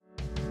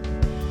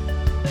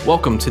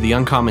Welcome to the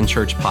Uncommon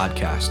Church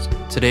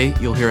podcast. Today,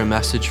 you'll hear a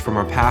message from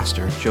our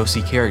pastor,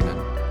 Josie Carignan.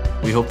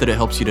 We hope that it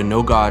helps you to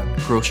know God,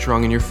 grow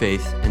strong in your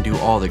faith, and do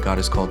all that God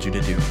has called you to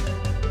do.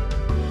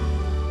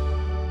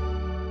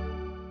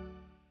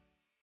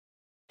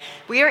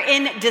 We are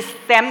in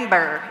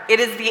December.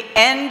 It is the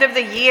end of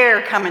the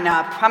year coming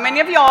up. How many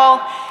of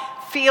y'all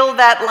feel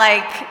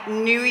that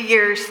New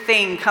Year's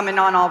thing coming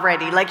on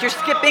already? Like you're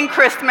skipping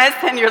Christmas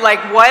and you're like,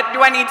 what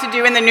do I need to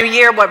do in the new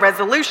year? What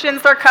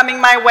resolutions are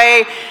coming my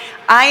way?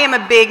 I am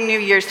a big New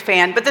Year's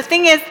fan. But the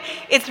thing is,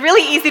 it's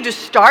really easy to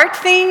start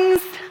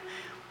things,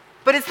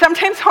 but it's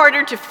sometimes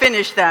harder to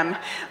finish them.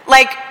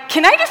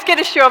 Can I just get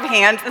a show of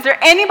hands? Is there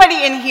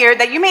anybody in here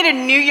that you made a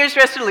New Year's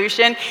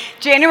resolution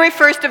January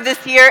 1st of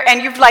this year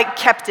and you've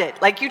kept it?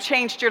 You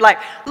changed your life.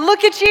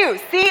 Look at you.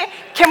 See?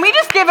 Can we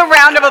just give a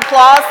round of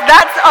applause?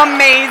 That's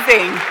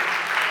amazing.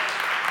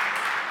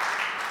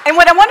 And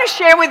what I want to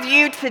share with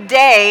you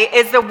today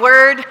is a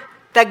word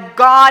that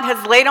God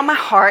has laid on my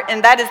heart,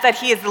 and that is that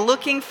He is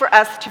looking for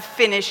us to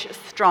finish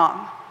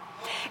strong.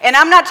 And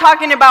I'm not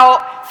talking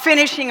about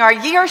finishing our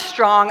year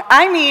strong.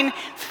 I mean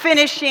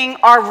finishing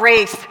our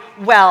race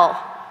well.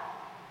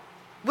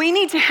 We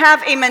need to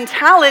have a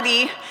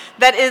mentality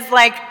that is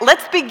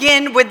let's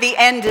begin with the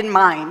end in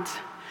mind.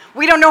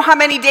 We don't know how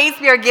many days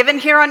we are given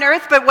here on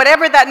earth, but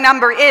whatever that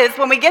number is,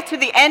 when we get to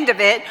the end of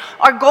it,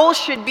 our goal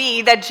should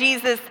be that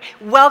Jesus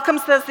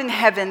welcomes us in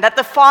heaven, that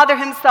the Father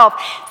Himself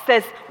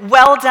says,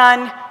 "Well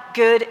done,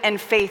 good and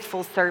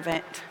faithful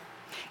servant."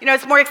 You know,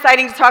 it's more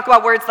exciting to talk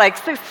about words like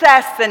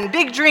success and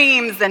big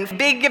dreams and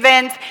big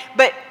events,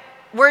 but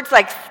words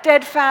like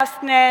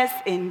steadfastness,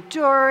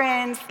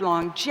 endurance,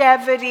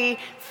 longevity,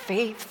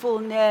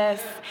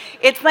 faithfulness,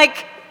 it's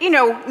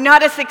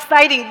not as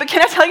exciting. But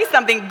can I tell you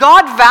something?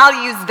 God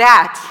values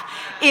that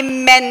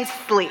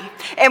immensely.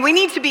 And we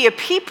need to be a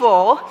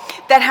people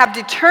that have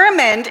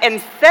determined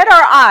and set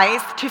our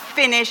eyes to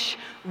finish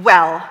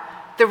well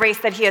the race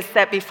that He has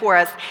set before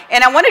us.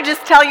 And I want to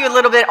just tell you a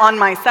little bit on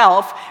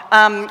myself.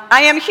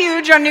 I am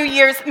huge on New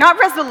Year's, not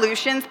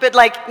resolutions, but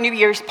New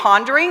Year's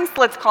ponderings.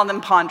 Let's call them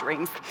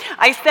ponderings.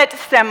 I set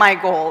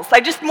semi-goals.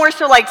 I just more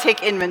so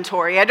take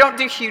inventory. I don't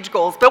do huge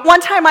goals. But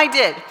one time I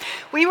did.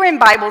 We were in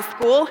Bible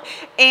school,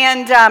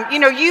 and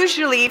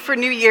usually for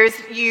New Year's,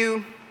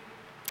 you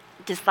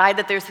decide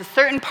that there's a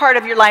certain part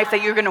of your life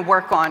that you're going to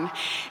work on.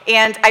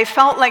 And I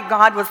felt like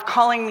God was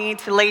calling me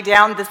to lay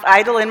down this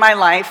idol in my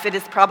life. It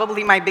is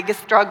probably my biggest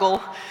struggle,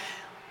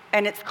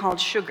 and it's called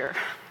sugar.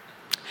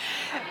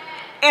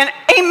 And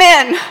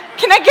amen.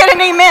 Can I get an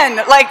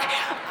amen?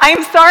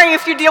 I'm sorry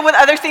if you deal with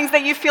other things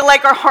that you feel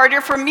are harder.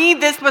 For me,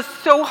 this was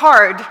so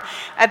hard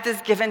at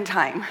this given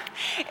time.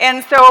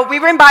 And so we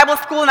were in Bible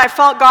school, and I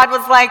felt God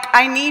was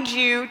I need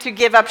you to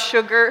give up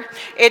sugar.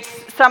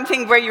 It's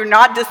something where you're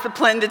not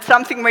disciplined. It's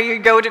something where you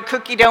go to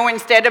cookie dough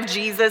instead of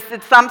Jesus.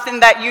 It's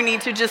something that you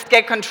need to just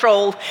get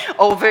control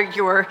over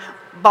your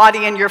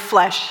body and your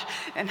flesh.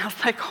 And I was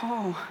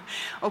oh,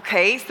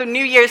 okay. So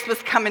New Year's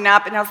was coming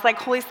up, and I was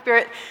Holy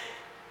Spirit,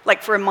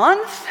 for a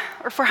month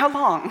or for how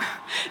long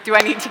do I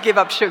need to give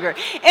up sugar?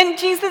 And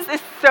Jesus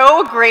is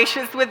so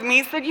gracious with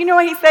me. So you know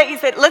what He said? He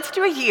said, let's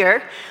do a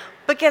year,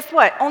 but guess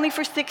what? Only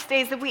for 6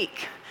 days a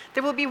week.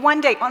 There will be one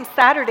day on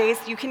Saturdays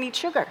you can eat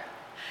sugar.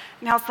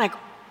 And I was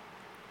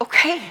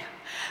okay,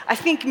 I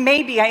think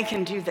maybe I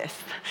can do this.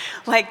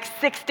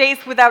 6 days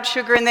without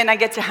sugar, and then I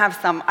get to have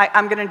some.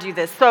 I'm going to do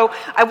this. So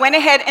I went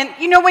ahead, and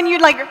when you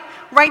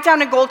write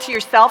down a goal to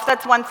yourself,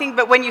 that's one thing,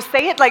 but when you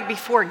say it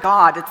before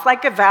God, it's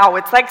a vow,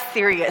 it's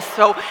serious.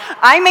 So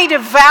I made a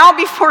vow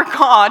before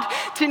God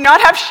to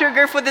not have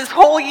sugar for this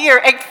whole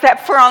year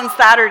except for on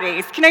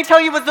Saturdays. Can I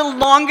tell you, it was the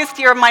longest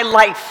year of my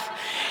life.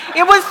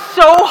 It was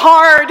so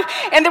hard,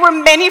 and there were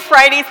many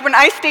Fridays when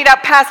I stayed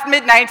up past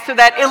midnight so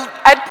that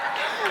at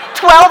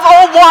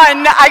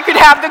 12:01 I could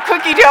have the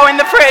cookie dough in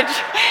the fridge.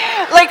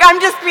 I'm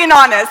just being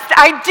honest.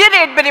 I did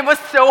it, but it was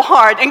so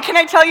hard. And can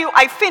I tell you,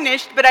 I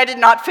finished, but I did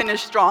not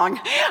finish strong.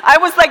 I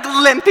was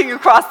limping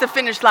across the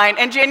finish line.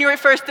 And January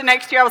 1st the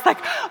next year, I was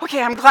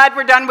okay, I'm glad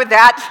we're done with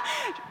that.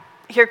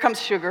 Here comes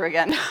sugar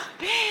again.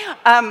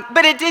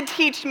 But it did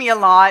teach me a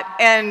lot,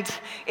 and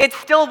it's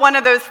still one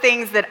of those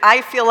things that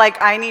I feel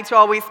I need to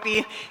always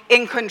be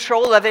in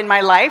control of in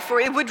my life, or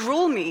it would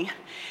rule me.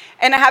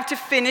 And I have to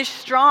finish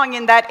strong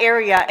in that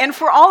area. And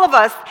for all of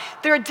us,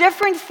 there are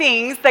different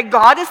things that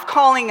God is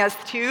calling us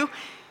to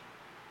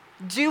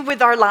do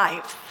with our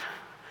lives,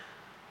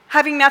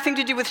 having nothing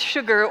to do with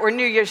sugar or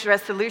New Year's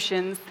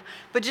resolutions,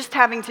 but just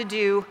having to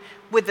do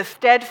with the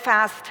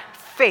steadfast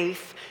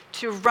faith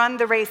to run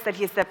the race that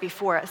He has set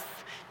before us,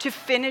 to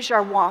finish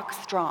our walk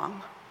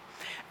strong.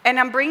 And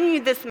I'm bringing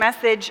you this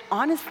message,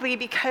 honestly,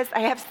 because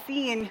I have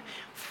seen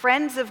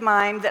friends of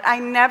mine that I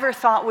never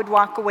thought would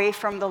walk away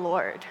from the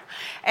Lord.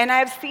 And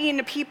I've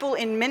seen people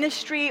in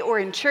ministry or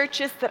in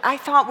churches that I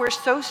thought were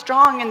so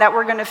strong and that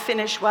were going to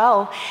finish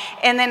well.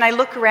 And then I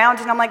look around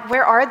and I'm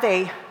where are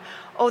they?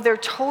 Oh, they're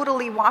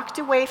totally walked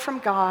away from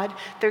God.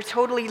 They're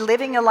totally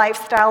living a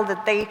lifestyle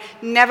that they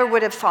never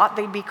would have thought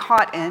they'd be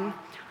caught in.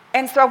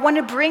 And so I want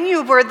to bring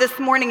you a word this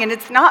morning, and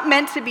it's not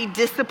meant to be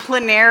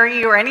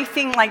disciplinary or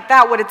anything like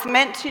that. What it's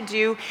meant to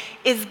do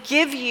is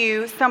give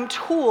you some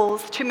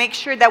tools to make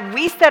sure that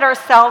we set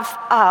ourselves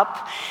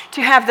up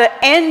to have the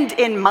end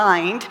in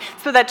mind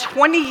so that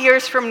 20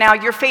 years from now,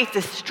 your faith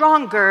is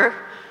stronger,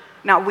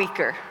 not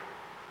weaker.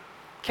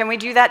 Can we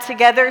do that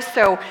together?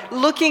 So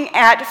looking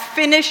at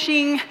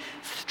finishing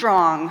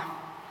strong.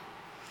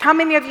 How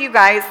many of you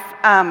guys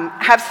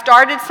have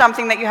started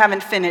something that you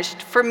haven't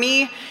finished? For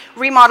me,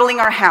 remodeling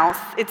our house,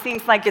 it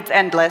seems like it's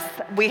endless.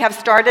 We have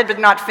started but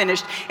not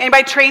finished.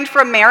 Anybody trained for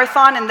a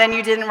marathon and then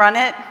you didn't run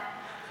it?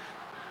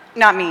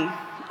 Not me.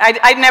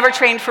 I'd never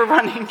trained for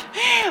running.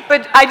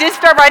 But I did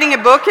start writing a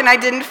book and I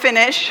didn't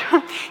finish.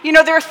 You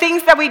know, there are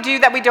things that we do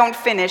that we don't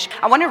finish.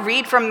 I want to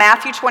read from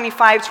Matthew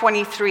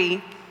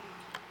 25:23.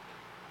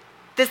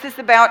 This is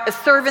about a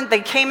servant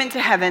that came into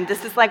heaven.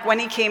 This is like when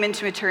he came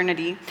into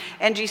eternity.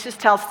 And Jesus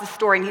tells the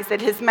story, and he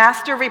said, his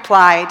master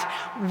replied,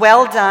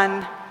 "Well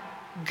done,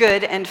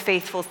 good and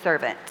faithful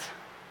servant."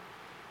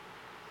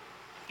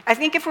 I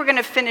think if we're going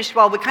to finish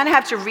well, we kind of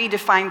have to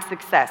redefine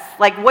success.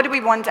 Like, what do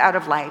we want out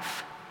of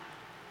life?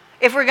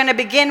 If we're going to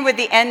begin with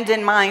the end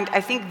in mind,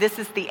 I think this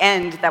is the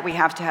end that we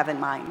have to have in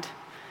mind.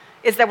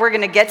 Is that we're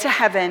going to get to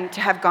heaven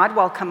to have God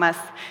welcome us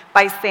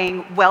by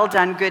saying, "Well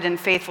done, good and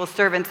faithful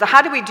servant." So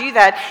how do we do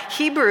that?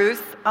 Hebrews,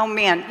 oh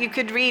man, you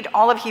could read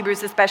all of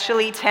Hebrews,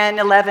 especially 10,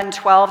 11,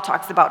 12,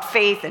 talks about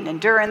faith and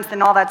endurance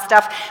and all that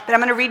stuff. But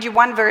I'm going to read you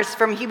one verse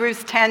from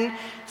Hebrews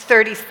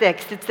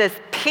 10:36. It says,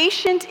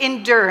 "Patient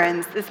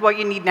endurance is what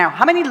you need now."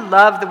 How many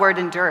love the word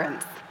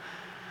endurance?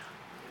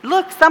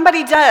 Look,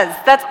 somebody does.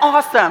 That's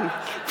awesome.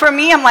 For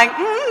me, I'm like,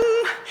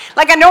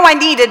 like I know I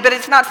need it, but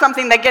it's not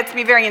something that gets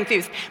me very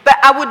enthused. But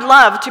I would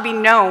love to be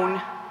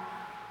known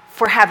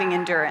for having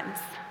endurance.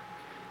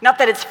 Not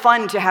that it's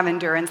fun to have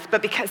endurance,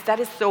 but because that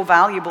is so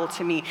valuable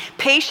to me.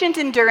 Patient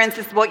endurance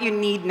is what you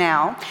need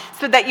now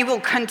so that you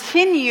will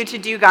continue to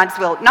do God's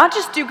will. Not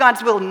just do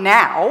God's will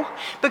now,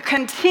 but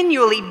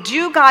continually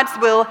do God's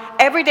will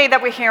every day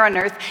that we're here on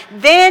earth.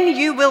 Then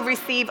you will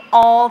receive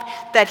all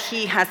that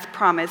He has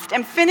promised.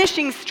 And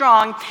finishing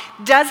strong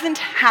doesn't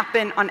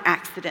happen on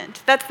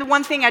accident. That's the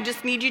one thing I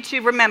just need you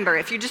to remember.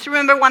 If you just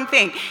remember one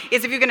thing,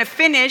 is if you're going to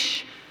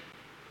finish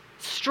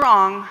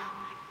strong,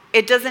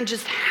 it doesn't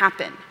just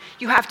happen.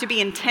 You have to be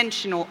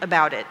intentional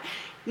about it.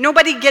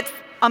 Nobody gets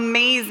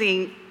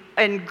amazing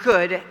and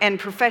good and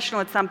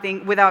professional at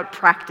something without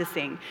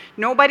practicing.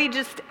 Nobody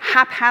just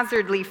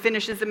haphazardly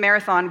finishes a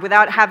marathon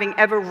without having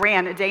ever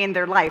ran a day in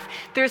their life.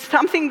 There's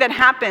something that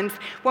happens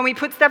when we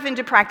put stuff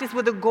into practice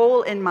with a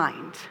goal in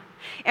mind.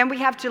 And we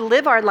have to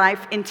live our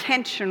life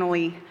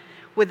intentionally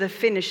with the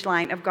finish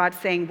line of God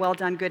saying, "Well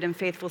done, good and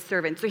faithful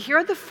servant." So here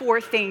are the 4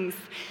 things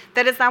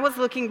that as I was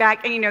looking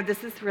back, and you know,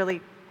 this is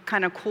really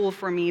kind of cool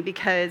for me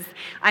because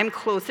I'm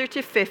closer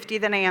to 50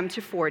 than I am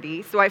to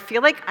 40. So I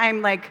feel like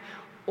I'm like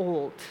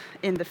old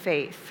in the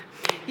faith.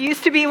 It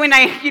used to be when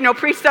I,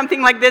 preached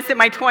something like this in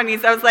my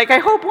 20s, I was like, I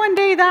hope one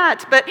day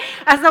that. But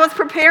as I was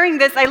preparing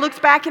this, I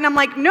looked back and I'm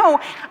like, no,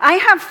 I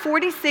have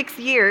 46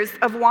 years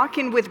of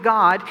walking with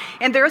God,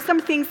 and there are some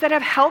things that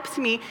have helped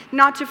me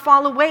not to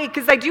fall away,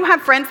 because I do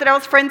have friends that I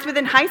was friends with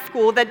in high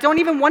school that don't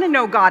even want to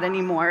know God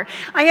anymore.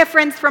 I have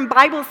friends from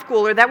Bible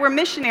school or that were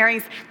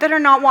missionaries that are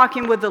not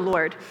walking with the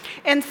Lord.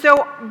 And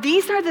so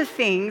these are the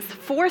things,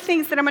 4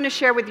 things that I'm going to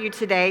share with you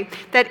today,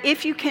 that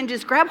if you can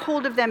just grab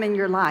hold of them in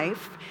your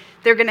life,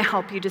 they're going to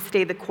help you to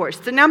stay the course.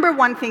 The number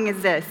 1 thing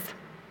is this: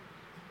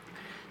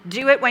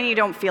 do it when you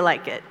don't feel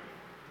like it.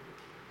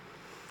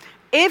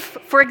 If,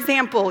 for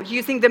example,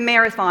 using the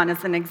marathon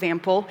as an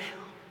example,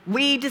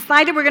 we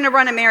decided we're going to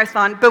run a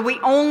marathon, but we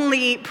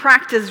only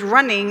practice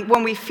running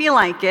when we feel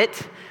like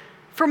it,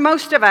 for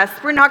most of us,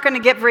 we're not going to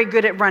get very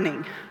good at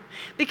running.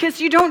 Because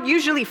you don't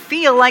usually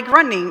feel like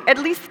running, at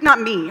least not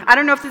me. I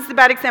don't know if this is a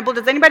bad example.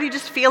 Does anybody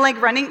just feel like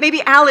running?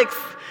 Maybe Alex.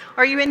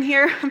 Are you in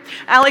here?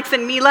 Alex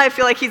and Mila, I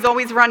feel like he's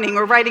always running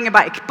or riding a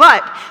bike.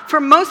 But for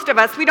most of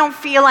us, we don't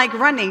feel like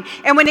running.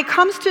 And when it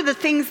comes to the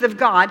things of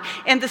God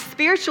and the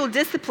spiritual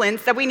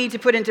disciplines that we need to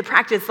put into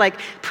practice, like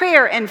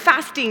prayer and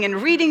fasting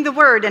and reading the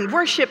word and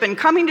worship and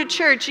coming to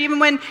church, even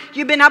when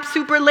you've been up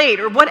super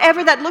late or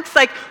whatever that looks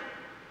like,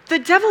 the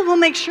devil will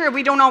make sure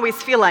we don't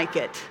always feel like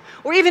it.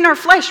 Or even our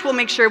flesh will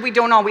make sure we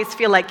don't always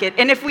feel like it.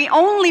 And if we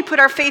only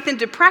put our faith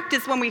into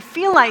practice when we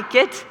feel like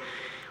it,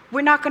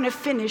 we're not going to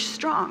finish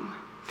strong.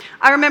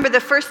 I remember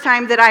the first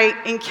time that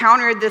I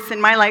encountered this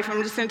in my life.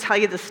 I'm just going to tell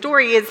you the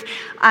story. Is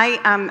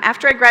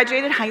after I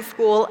graduated high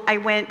school, I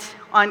went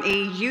on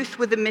a Youth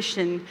with a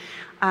Mission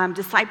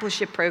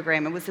discipleship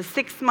program. It was a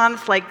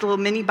 6-month little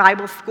mini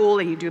Bible school,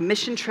 and you do a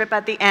mission trip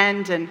at the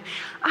end. And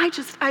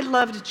I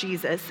loved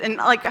Jesus, and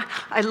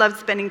I loved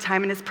spending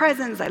time in His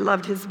presence. I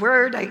loved His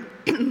Word. I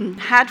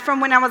had from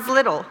when I was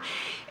little,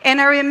 and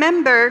I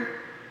remember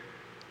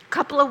a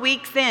couple of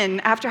weeks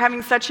in, after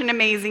having such an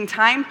amazing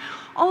time,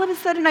 all of a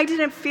sudden I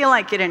didn't feel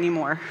like it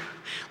anymore.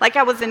 Like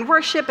I was in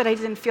worship, but I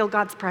didn't feel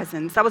God's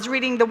presence. I was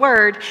reading the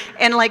word,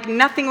 and like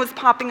nothing was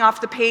popping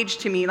off the page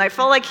to me. And I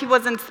felt like he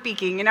wasn't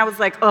speaking, and I was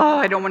like, oh,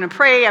 I don't want to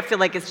pray. I feel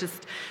like it's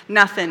just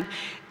nothing.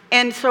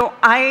 And so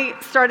I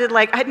started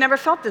I'd never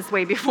felt this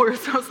way before,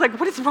 so I was like,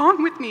 what is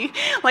wrong with me?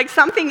 Like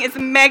something is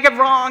mega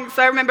wrong.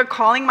 So I remember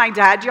calling my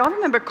dad. Do y'all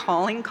remember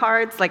calling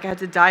cards? Like I had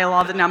to dial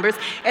all the numbers.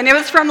 And it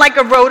was from like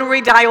a rotary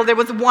dial. There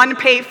was one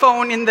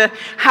payphone in the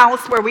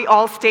house where we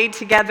all stayed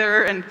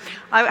together, and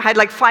I had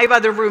like 5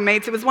 other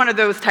roommates. It was one of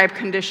those type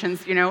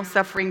conditions,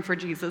 suffering for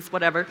Jesus,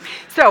 whatever.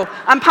 So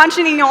I'm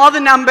punching in all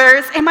the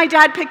numbers, and my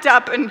dad picked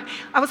up, and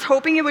I was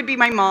hoping it would be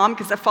my mom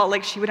because I felt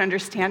like she would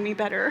understand me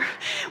better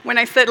when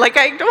I said,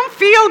 I don't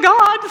feel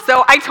God.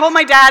 So I told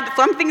my dad,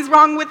 something's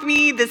wrong with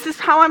me. This is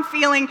how I'm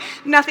feeling.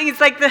 Nothing.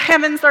 It's like the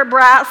heavens are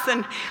brass,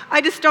 and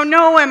I just don't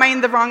know. Am I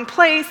in the wrong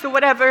place or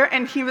whatever?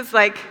 And he was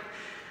like,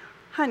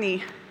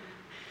 honey,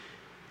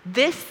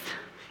 this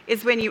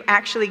is when you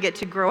actually get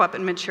to grow up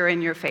and mature in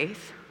your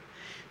faith.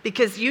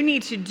 Because you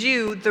need to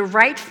do the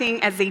right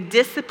thing as a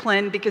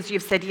discipline because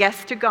you've said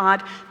yes to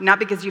God, not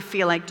because you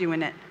feel like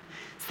doing it.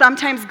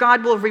 Sometimes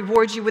God will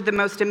reward you with the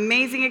most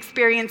amazing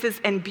experiences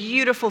and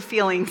beautiful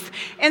feelings,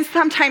 and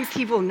sometimes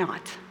he will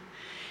not.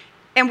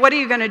 And what are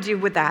you going to do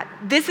with that?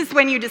 This is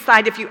when you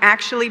decide if you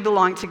actually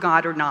belong to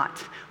God or not.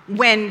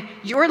 When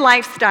your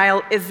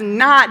lifestyle is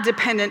not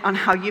dependent on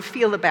how you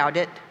feel about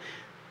it,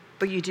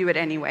 but you do it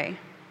anyway.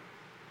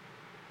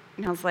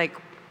 And I was like,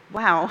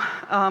 wow,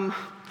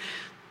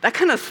 that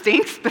kind of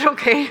stinks, but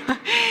okay.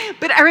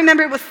 But I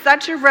remember it was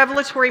such a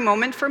revelatory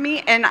moment for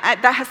me, and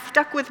that has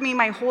stuck with me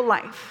my whole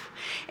life.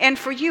 And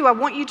for you, I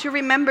want you to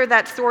remember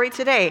that story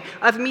today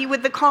of me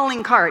with the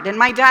calling card and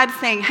my dad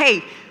saying,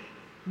 hey,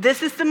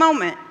 this is the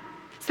moment.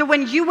 So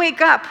when you wake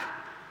up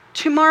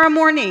tomorrow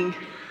morning,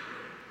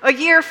 a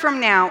year from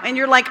now, and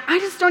you're like, I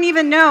just don't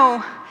even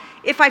know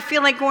if I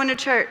feel like going to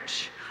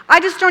church. I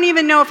just don't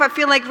even know if I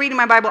feel like reading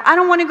my Bible. I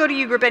don't want to go to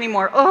youth group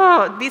anymore.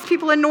 Oh, these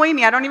people annoy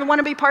me. I don't even want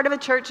to be part of a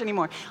church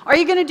anymore. Are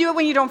you going to do it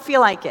when you don't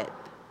feel like it?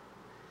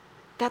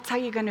 That's how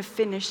you're going to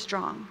finish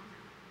strong.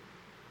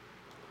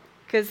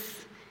 Because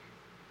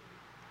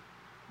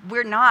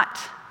we're not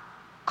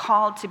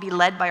called to be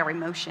led by our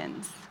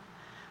emotions,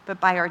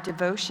 but by our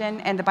devotion.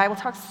 And the Bible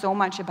talks so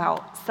much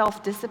about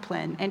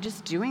self-discipline and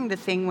just doing the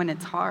thing when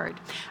it's hard.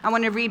 I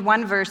want to read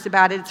one verse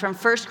about it. It's from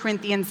 1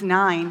 Corinthians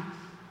 9.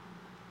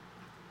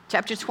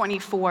 Chapter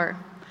 24,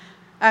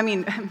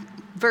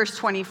 verse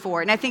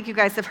 24. And I think you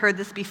guys have heard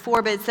this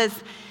before, but it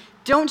says,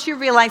 don't you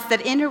realize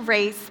that in a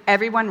race,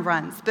 everyone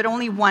runs, but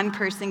only one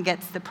person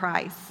gets the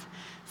prize?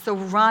 So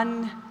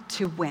run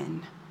to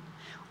win.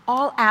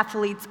 All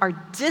athletes are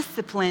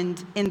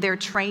disciplined in their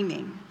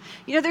training.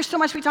 There's so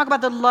much we talk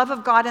about the love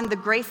of God and the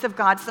grace of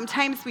God.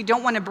 Sometimes we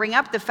don't want to bring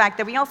up the fact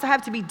that we also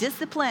have to be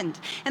disciplined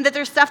and that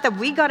there's stuff that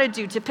we got to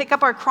do to pick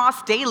up our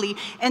cross daily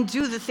and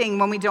do the thing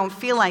when we don't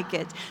feel like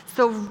it.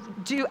 So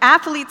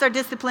athletes are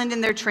disciplined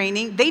in their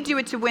training. They do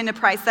it to win a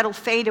prize that'll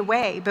fade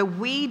away, but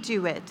we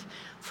do it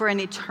for an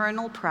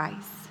eternal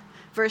prize.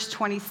 Verse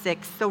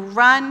 26, so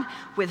run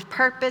with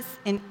purpose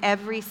in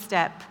every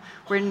step.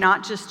 We're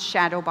not just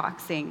shadow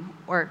boxing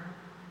or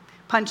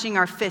punching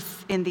our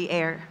fists in the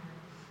air.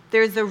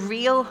 There's a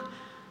real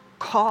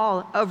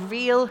call, a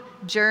real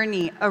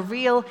journey, a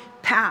real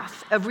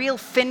path, a real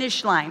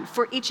finish line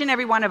for each and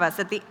every one of us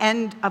at the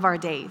end of our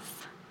days.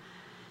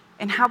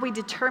 And how we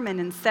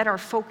determine and set our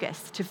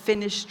focus to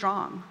finish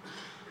strong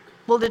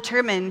will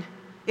determine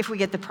if we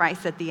get the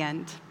prize at the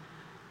end.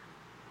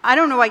 I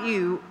don't know about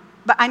you,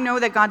 but I know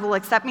that God will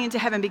accept me into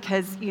heaven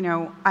because,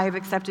 I have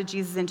accepted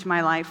Jesus into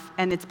my life,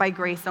 and it's by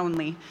grace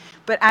only.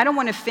 But I don't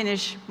want to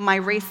finish my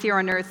race here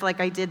on earth like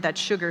I did that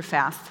sugar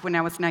fast when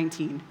I was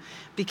 19,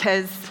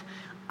 because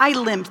I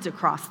limped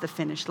across the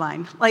finish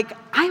line.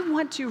 I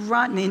want to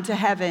run into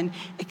heaven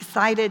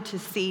excited to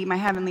see my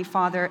Heavenly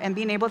Father and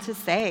being able to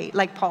say,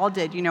 like Paul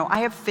did,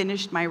 I have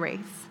finished my race.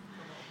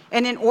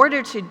 And in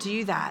order to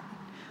do that,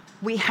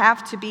 we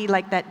have to be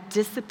like that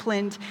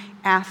disciplined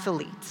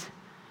athlete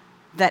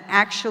that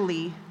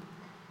actually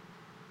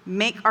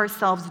make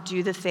ourselves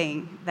do the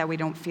thing that we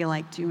don't feel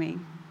like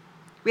doing.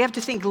 We have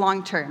to think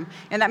long term,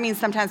 and that means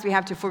sometimes we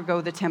have to forego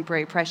the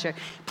temporary pleasure.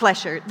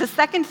 The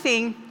second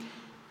thing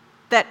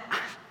that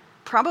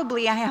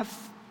probably I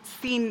have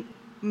seen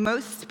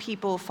most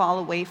people fall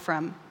away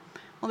from,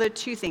 well, there are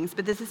 2 things,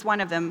 but this is one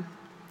of them.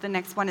 The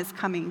next one is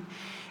coming,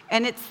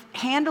 and it's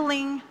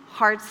handling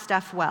hard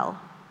stuff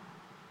well.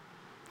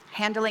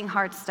 Handling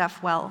hard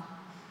stuff well.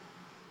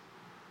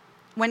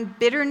 When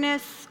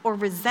bitterness or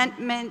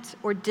resentment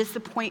or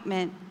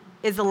disappointment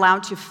is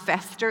allowed to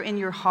fester in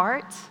your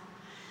heart,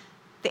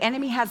 the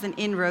enemy has an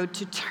inroad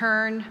to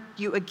turn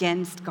you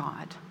against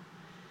God.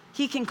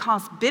 He can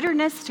cause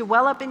bitterness to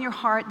well up in your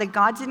heart that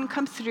God didn't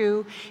come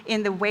through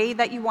in the way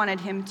that you wanted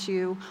him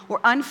to, or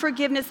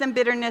unforgiveness and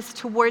bitterness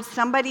towards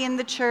somebody in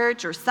the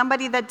church or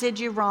somebody that did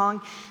you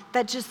wrong,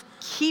 that just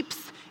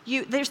keeps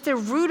you. There's the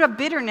root of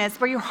bitterness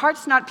where your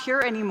heart's not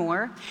pure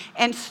anymore,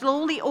 and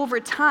slowly over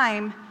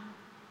time,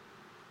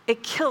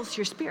 it kills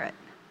your spirit.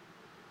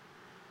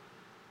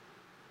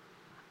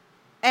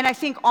 And I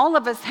think all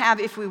of us have,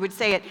 if we would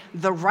say it,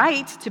 the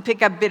right to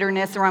pick up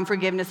bitterness or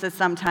unforgiveness at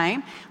some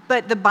time.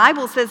 But the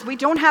Bible says we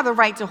don't have a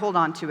right to hold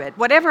on to it.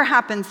 Whatever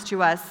happens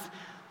to us,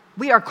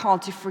 we are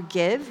called to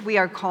forgive. We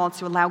are called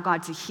to allow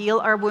God to heal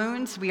our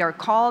wounds. We are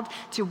called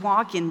to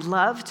walk in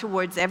love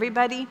towards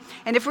everybody.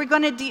 And if we're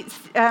going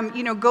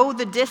to, go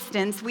the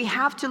distance, we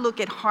have to look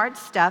at hard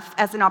stuff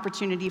as an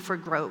opportunity for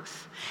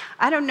growth.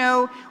 I don't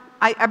know.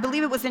 I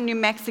believe it was in New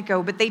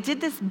Mexico, but they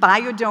did this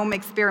biodome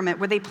experiment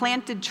where they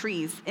planted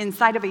trees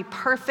inside of a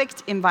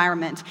perfect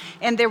environment.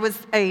 And there was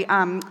a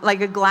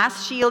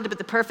glass shield with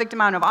the perfect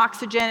amount of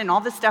oxygen and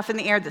all this stuff in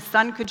the air. The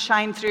sun could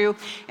shine through,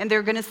 and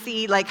they're going to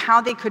see how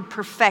they could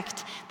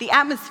perfect the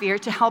atmosphere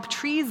to help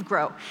trees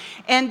grow.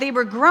 And they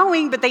were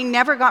growing, but they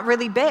never got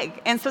really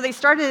big. And so they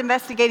started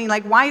investigating,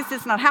 why is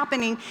this not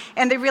happening?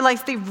 And they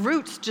realized the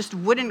roots just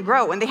wouldn't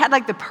grow. And they had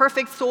the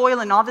perfect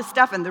soil and all this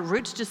stuff, and the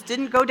roots just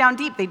didn't go down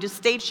deep. They just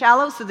stayed shallow,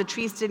 so the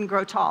trees didn't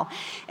grow tall.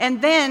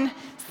 And then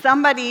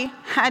somebody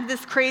had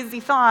this crazy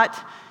thought,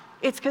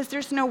 it's because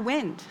there's no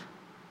wind.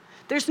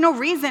 There's no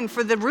reason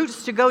for the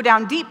roots to go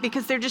down deep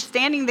because they're just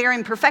standing there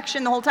in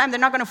perfection the whole time. They're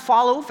not going to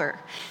fall over.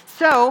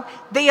 So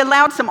they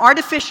allowed some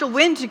artificial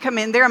wind to come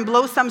in there and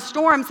blow some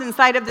storms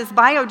inside of this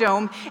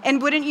biodome,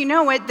 and wouldn't you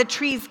know it, the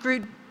trees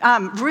grew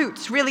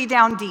roots really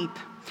down deep.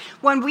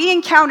 When we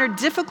encounter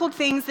difficult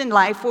things in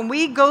life, when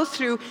we go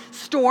through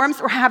storms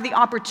or have the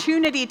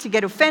opportunity to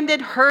get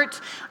offended,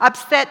 hurt,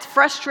 upset,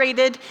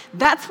 frustrated,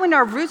 that's when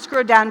our roots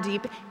grow down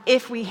deep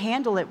if we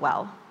handle it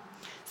well.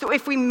 So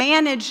if we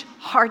manage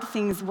hard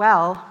things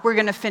well, we're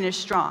going to finish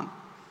strong.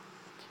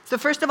 So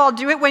first of all,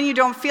 do it when you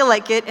don't feel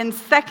like it. And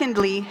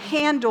secondly,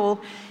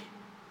 handle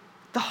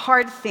the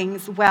hard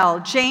things well.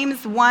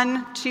 James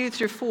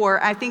 1:2-4,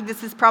 I think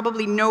this is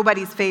probably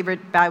nobody's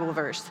favorite Bible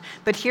verse,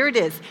 but here it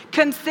is.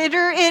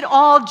 Consider it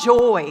all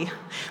joy,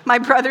 my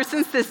brothers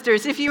and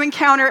sisters, if you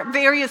encounter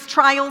various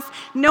trials,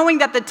 knowing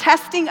that the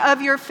testing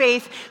of your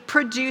faith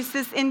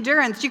produces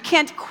endurance. You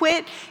can't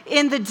quit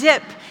in the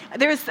dip.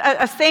 There's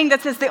a saying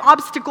that says the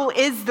obstacle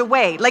is the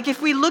way.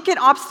 If we look at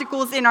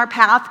obstacles in our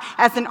path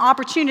as an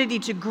opportunity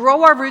to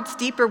grow our roots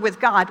deeper with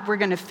God, we're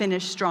going to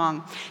finish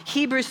strong.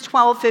 Hebrews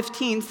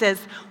 12:15 says,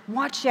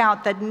 watch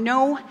out that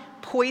no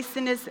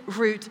poisonous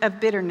root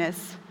of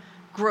bitterness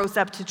grows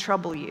up to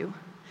trouble you.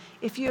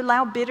 If you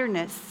allow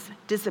bitterness,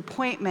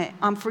 disappointment,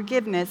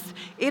 unforgiveness,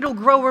 it'll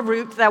grow a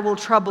root that will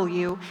trouble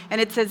you, and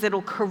it says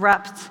it'll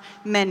corrupt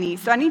many.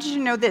 So I need you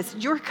to know this.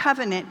 Your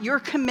covenant, your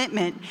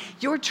commitment,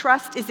 your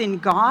trust is in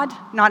God,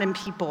 not in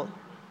people.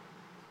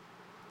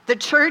 The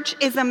church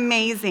is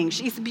amazing.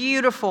 She's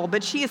beautiful,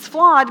 but she is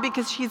flawed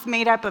because she's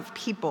made up of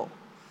people.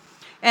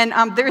 And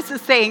there's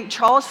this saying,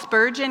 Charles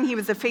Spurgeon, he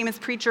was a famous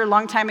preacher a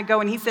long time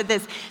ago, and he said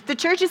this, the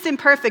church is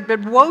imperfect, but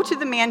woe to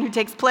the man who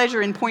takes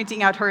pleasure in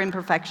pointing out her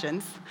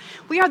imperfections.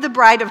 We are the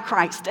bride of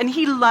Christ, and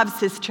he loves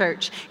his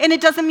church. And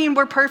it doesn't mean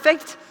we're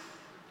perfect.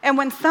 And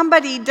when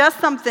somebody does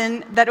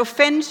something that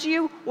offends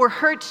you or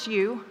hurts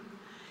you,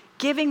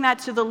 giving that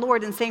to the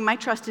Lord and saying, my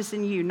trust is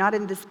in you, not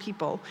in this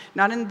people,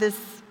 not in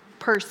this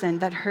person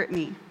that hurt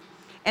me.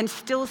 And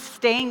still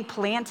staying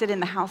planted in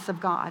the house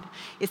of God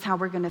is how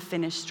we're going to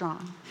finish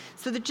strong.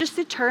 So just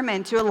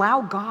determine to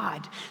allow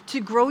God to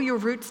grow your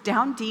roots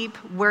down deep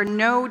where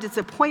no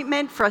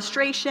disappointment,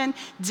 frustration,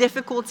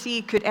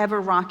 difficulty could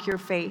ever rock your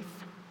faith.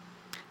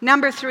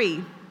 Number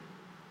 3,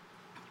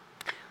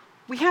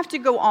 we have to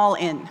go all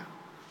in.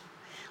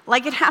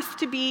 It has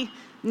to be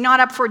not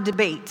up for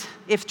debate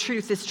if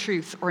truth is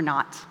truth or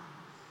not.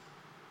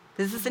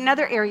 This is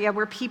another area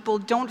where people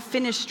don't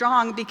finish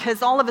strong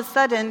because all of a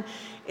sudden,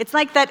 it's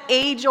like that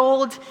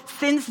age-old,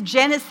 since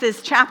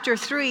Genesis chapter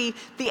 3,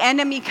 the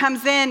enemy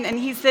comes in and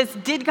he says,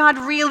 did God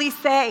really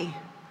say?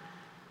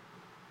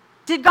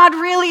 Did God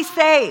really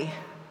say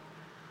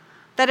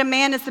that a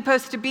man is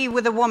supposed to be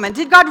with a woman?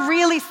 Did God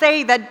really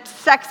say that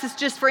sex is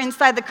just for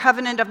inside the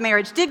covenant of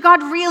marriage? Did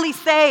God really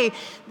say,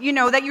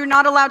 that you're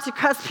not allowed to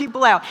cuss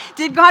people out?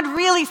 Did God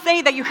really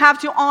say that you have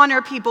to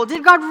honor people?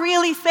 Did God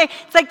really say,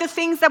 it's like the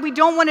things that we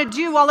don't want to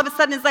do, all of a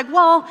sudden it's like,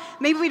 well,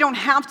 maybe we don't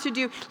have to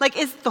do.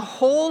 Is the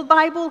whole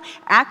Bible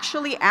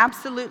actually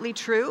absolutely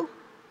true?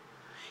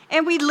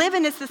 And we live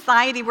in a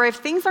society where if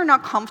things are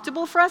not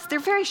comfortable for us, they're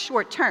very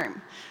short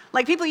term.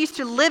 People used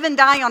to live and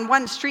die on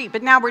one street,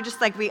 but now we're just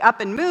we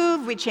up and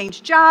move, we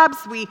change jobs.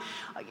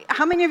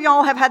 How many of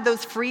y'all have had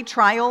those free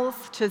trials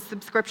to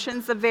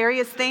subscriptions of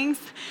various things?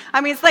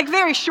 It's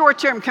very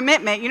short-term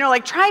commitment,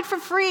 try it for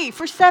free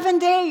for 7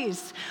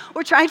 days,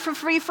 or try it for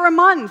free for a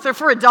month, or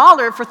for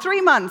 $1 for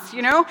 3 months,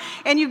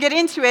 and you get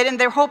into it and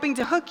they're hoping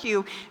to hook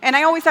you. And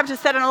I always have to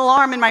set an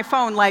alarm in my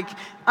phone,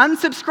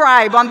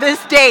 unsubscribe on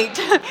this date,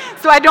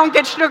 so I don't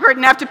get sugared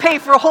and have to pay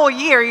for a whole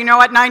year,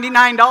 at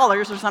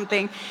 $99 or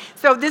something.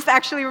 So this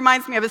actually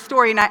reminds me of a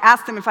story, and I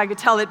asked them if I could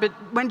tell it, but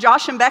when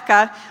Josh and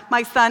Becca,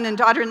 my son and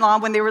daughter-in-law,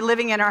 when they were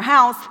living in our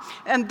house,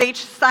 and they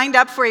signed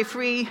up for a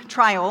free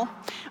trial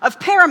of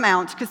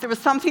Paramount, because there was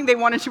something they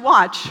wanted to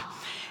watch.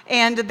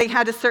 And they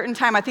had a certain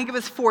time, I think it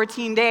was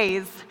 14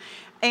 days.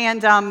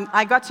 And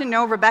I got to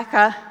know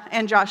Rebecca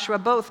and Joshua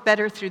both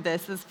better through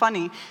this. It's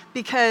funny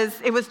because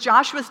it was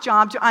Joshua's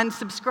job to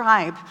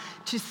unsubscribe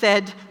to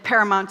said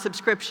Paramount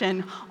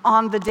subscription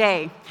on the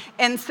day.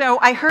 And so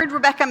I heard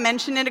Rebecca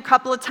mention it a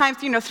couple of times,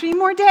 3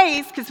 more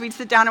days, because we'd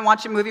sit down and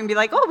watch a movie and be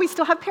like, oh, we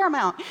still have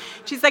Paramount.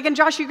 She's like, and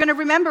Josh, you're going to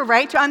remember,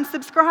 right, to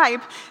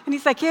unsubscribe? And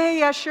he's like,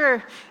 yeah,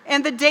 sure.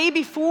 And the day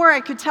before,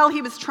 I could tell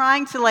he was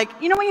trying to, when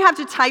you have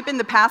to type in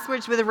the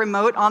passwords with a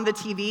remote on the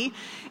TV,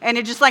 and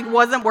it just,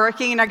 wasn't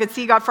working, and I could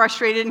see he got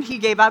frustrated, and he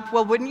gave up.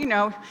 Well, wouldn't you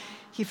know,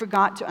 he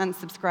forgot to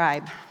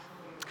unsubscribe.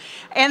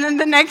 And then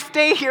the next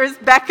day, here's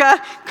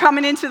Becca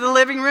coming into the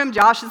living room.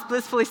 Josh is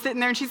blissfully sitting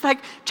there, and she's like,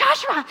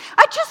 Joshua,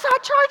 I just saw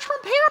a charge from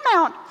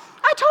Paramount.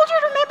 I told you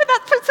to remember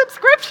that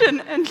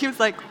subscription. And he was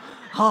like,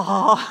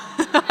 oh.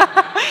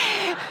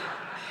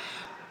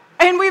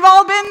 And we've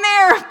all been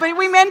there, but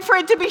we meant for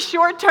it to be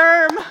short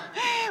term.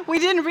 We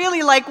didn't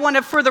really want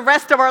to, for the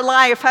rest of our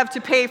life, have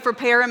to pay for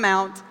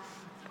Paramount.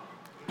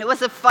 It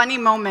was a funny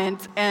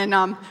moment, and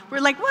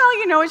we're like, well,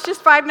 it's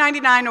just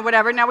 $5.99 or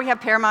whatever. Now we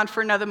have Paramount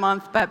for another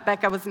month, but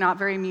Becca was not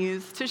very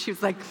amused. She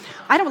was like,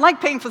 I don't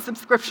like paying for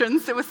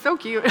subscriptions. It was so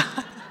cute.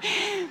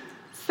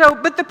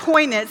 But the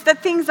point is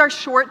that things are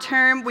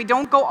short-term. We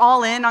don't go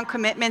all in on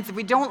commitments. If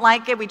we don't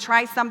like it, we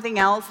try something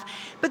else.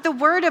 But the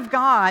Word of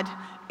God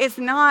is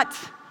not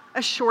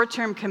a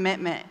short-term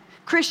commitment.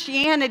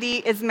 Christianity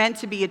is meant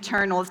to be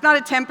eternal. It's not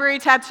a temporary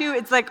tattoo.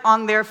 It's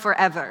on there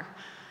forever.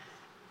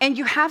 And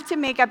you have to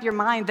make up your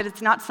mind that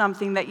it's not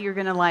something that you're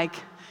going to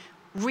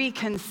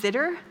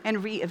reconsider and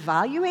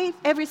reevaluate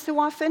every so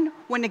often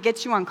when it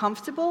gets you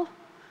uncomfortable.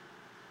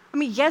 I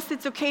mean, yes,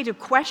 it's okay to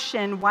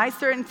question why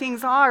certain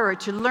things are or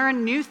to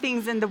learn new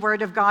things in the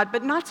Word of God,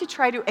 but not to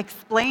try to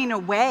explain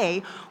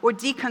away or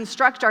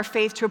deconstruct our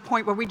faith to a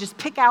point where we just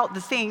pick out the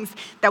things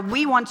that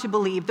we want to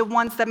believe, the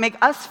ones that make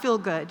us feel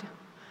good.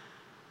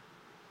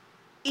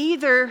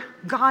 Either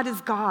God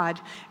is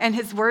God and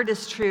His Word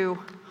is true,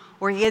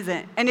 or He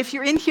isn't. And if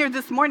you're in here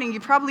this morning, you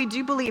probably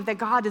do believe that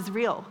God is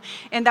real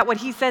and that what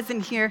He says in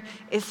here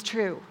is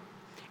true.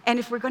 And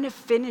if we're going to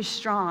finish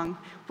strong,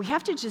 we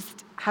have to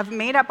just have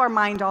made up our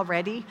mind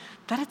already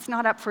that it's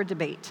not up for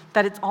debate,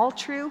 that it's all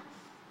true,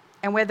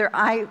 and whether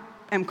I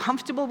am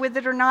comfortable with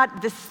it or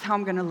not, this is how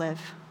I'm going to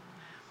live.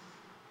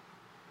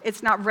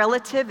 It's not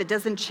relative. It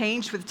doesn't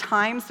change with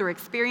times or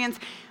experience.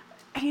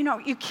 And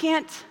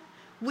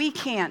we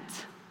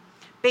can't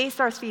base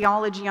our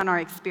theology on our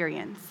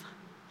experience.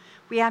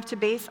 We have to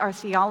base our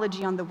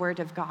theology on the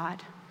Word of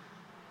God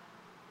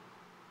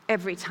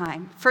every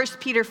time. 1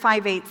 Peter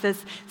 5:8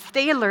 says,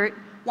 stay alert,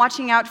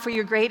 watching out for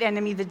your great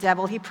enemy, the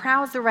devil. He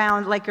prowls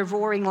around like a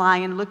roaring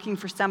lion looking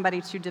for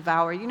somebody to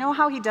devour. You know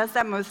how he does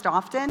that most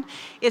often?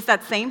 It's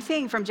that same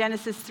thing from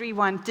Genesis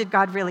 3:1. Did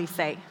God really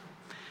say?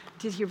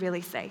 Did He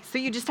really say? So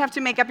you just have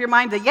to make up your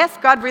mind that, yes,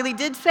 God really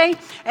did say,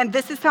 and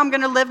this is how I'm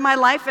going to live my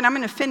life, and I'm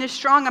going to finish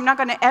strong. I'm not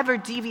going to ever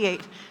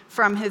deviate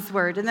from His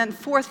Word. And then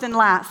fourth and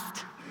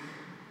last,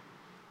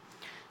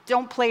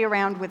 don't play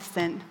around with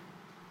sin.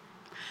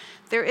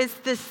 There is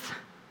this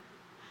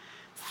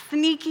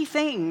sneaky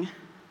thing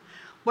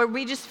where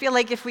we just feel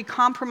like if we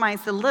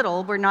compromise a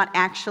little, we're not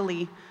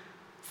actually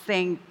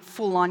saying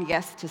full-on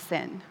yes to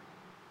sin.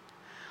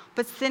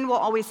 But sin will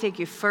always take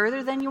you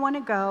further than you want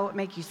to go,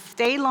 make you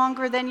stay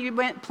longer than you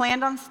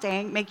planned on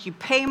staying, make you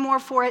pay more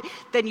for it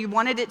than you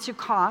wanted it to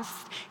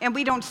cost. And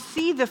we don't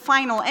see the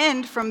final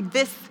end from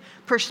this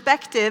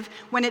perspective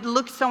when it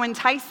looks so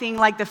enticing,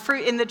 like the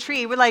fruit in the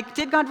tree. We're like,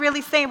 did God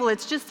really say? Well,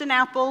 it's just an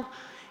apple.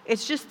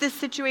 It's just this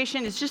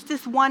situation. It's just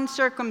this one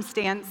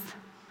circumstance.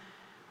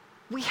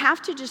 We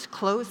have to just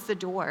close the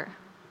door.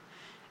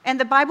 And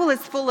the Bible is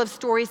full of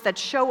stories that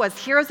show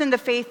us heroes in the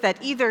faith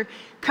that either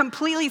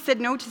completely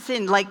said no to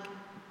sin, like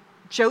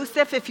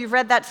Joseph, if you've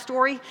read that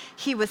story,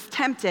 he was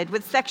tempted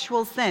with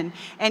sexual sin,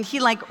 and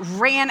he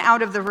ran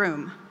out of the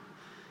room.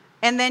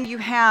 And then you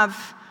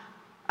have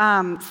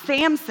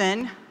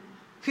Samson,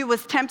 who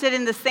was tempted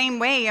in the same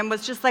way and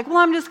was just like, well,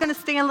 I'm just going to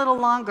stay a little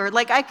longer.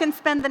 I can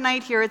spend the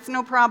night here. It's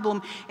no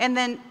problem. And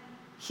then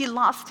he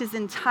lost his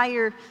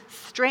entire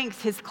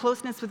strength, his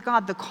closeness with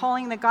God, the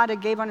calling that God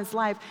had gave on his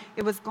life.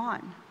 It was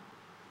gone.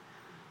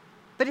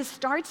 But it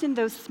starts in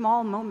those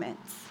small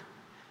moments.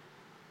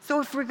 So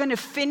if we're going to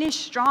finish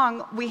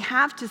strong, we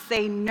have to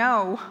say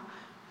no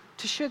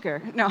to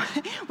sugar. No,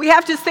 we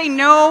have to say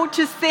no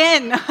to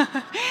sin,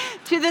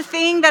 to the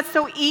thing that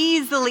so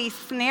easily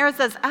snares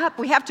us up.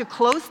 We have to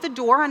close the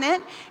door on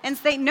it and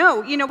say,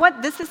 no, you know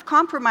what? This is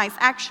compromise,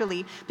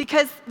 actually,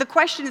 because the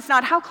question is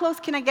not, how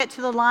close can I get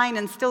to the line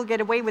and still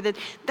get away with it?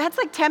 That's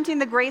like tempting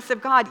the grace of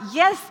God.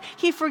 Yes,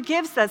 He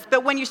forgives us,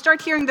 but when you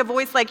start hearing the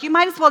voice you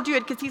might as well do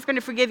it because He's going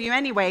to forgive you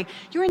anyway,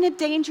 you're in a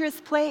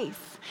dangerous place.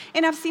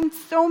 And I've seen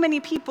so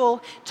many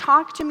people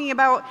talk to me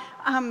about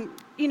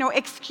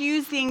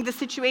excusing the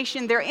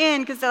situation they're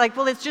in because they're like,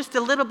 well, it's just a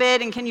little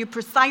bit, and can you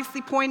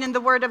precisely point in the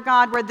Word of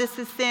God where this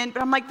is sin?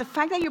 But I'm like, the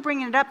fact that you're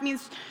bringing it up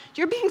means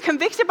you're being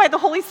convicted by the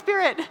Holy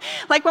Spirit.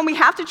 Like, when we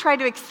have to try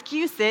to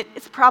excuse it,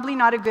 it's probably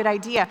not a good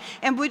idea.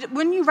 And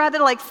wouldn't you rather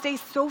stay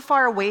so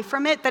far away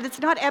from it that it's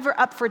not ever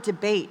up for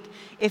debate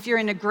if you're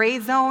in a gray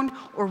zone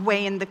or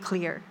way in the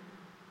clear?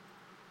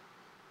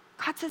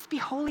 God says, be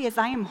holy as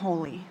I am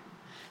holy.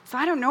 So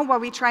I don't know why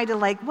we try to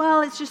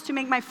well, it's just to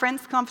make my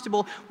friends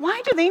comfortable.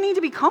 Why do they need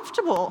to be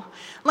comfortable?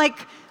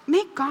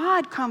 Make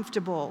God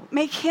comfortable.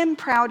 Make Him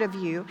proud of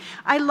you.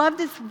 I love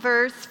this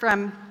verse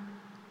from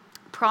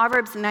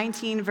Proverbs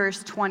 19,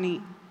 verse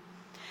 20.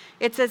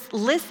 It says,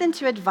 listen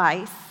to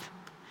advice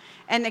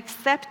and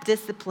accept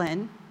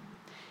discipline,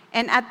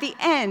 and at the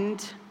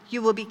end,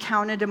 you will be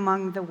counted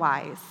among the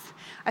wise.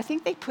 I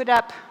think they put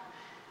up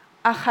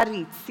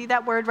acharit. See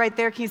that word right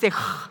there? Can you say,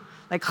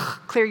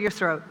 clear your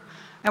throat?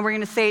 And we're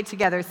going to say it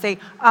together. Say,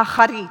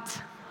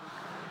 acharit.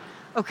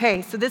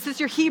 Okay, so this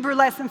is your Hebrew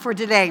lesson for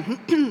today.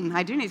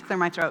 I do need to clear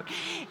my throat.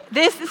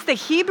 This is the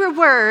Hebrew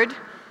word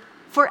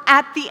for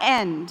at the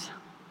end.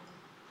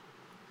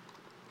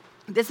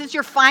 This is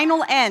your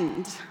final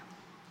end.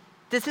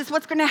 This is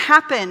what's going to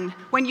happen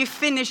when you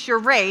finish your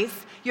race,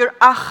 your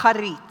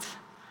acharit.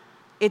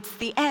 It's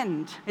the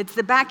end. It's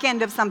the back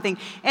end of something.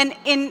 And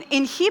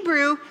in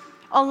Hebrew,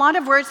 a lot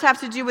of words have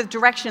to do with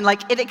direction.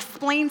 It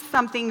explains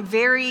something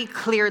very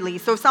clearly.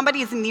 So if somebody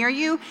is near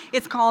you,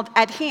 it's called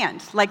at hand.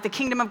 The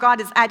kingdom of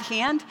God is at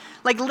hand.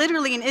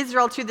 Literally in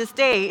Israel to this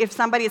day, if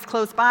somebody is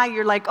close by,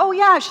 you're like, oh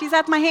yeah, she's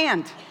at my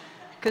hand,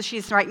 because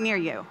she's right near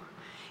you.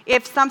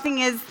 If something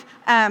is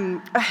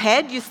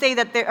ahead, you say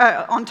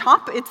that on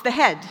top, it's the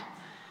head.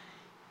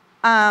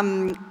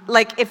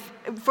 If,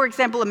 for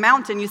example, a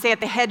mountain, you say at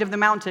the head of the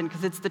mountain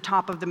because it's the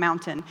top of the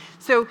mountain.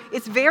 So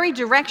it's very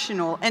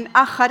directional. And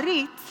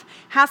acharit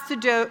has to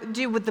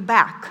do with the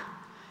back.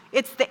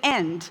 It's the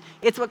end.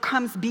 It's what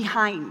comes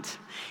behind.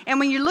 And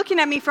when you're looking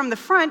at me from the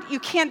front, you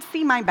can't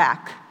see my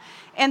back.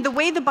 And the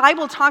way the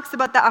Bible talks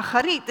about the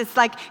acharit,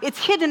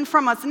 it's hidden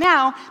from us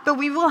now, but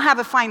we will have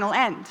a final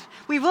end.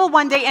 We will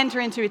one day enter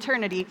into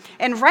eternity.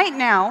 And right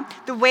now,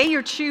 the way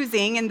you're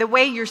choosing and the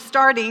way you're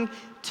starting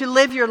to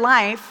live your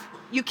life,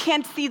 you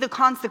can't see the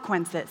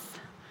consequences.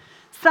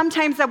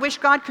 Sometimes I wish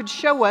God could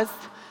show us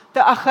the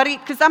acharit,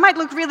 because I might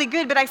look really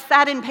good, but I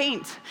sat in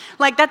paint.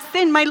 That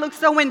sin might look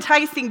so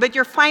enticing, but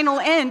your final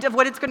end of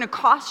what it's going to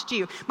cost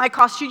you might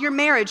cost you your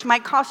marriage,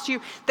 might cost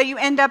you that you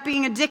end up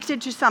being addicted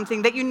to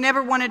something that you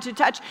never wanted to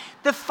touch.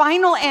 The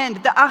final end,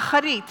 the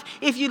acharit,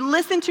 if you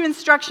listen to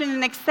instruction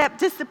and accept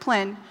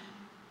discipline,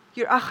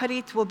 your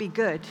acharit will be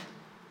good.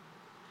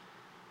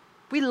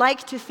 We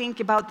like to think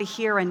about the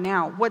here and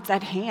now, what's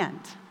at hand,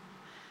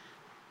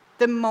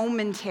 the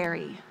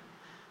momentary.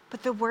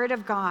 But the Word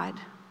of God,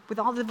 with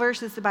all the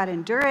verses about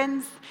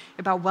endurance,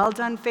 about well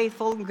done,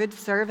 faithful and good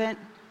servant,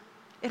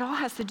 it all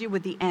has to do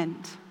with the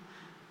end.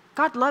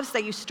 God loves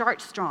that you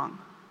start strong,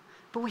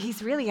 but what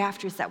He's really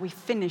after is that we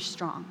finish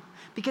strong,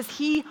 because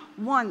He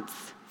wants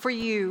for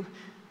you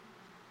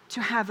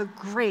to have a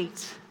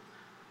great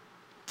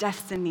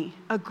destiny,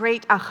 a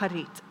great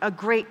acharit, a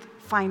great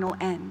final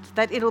end,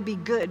 that it'll be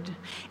good.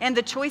 And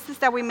the choices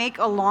that we make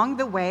along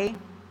the way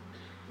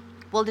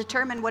will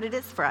determine what it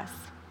is for us.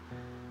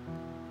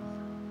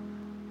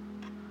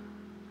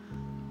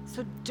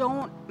 So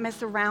don't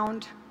mess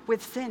around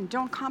with sin.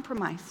 Don't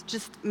compromise.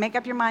 Just make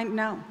up your mind,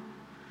 no,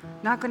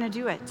 not going to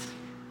do it.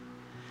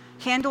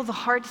 Handle the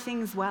hard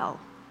things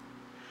well.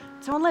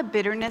 Don't let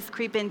bitterness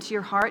creep into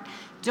your heart.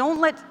 Don't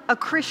let a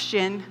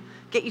Christian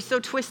get you so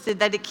twisted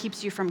that it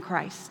keeps you from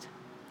Christ.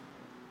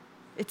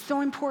 It's so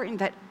important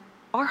that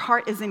our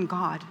heart is in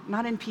God,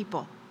 not in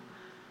people,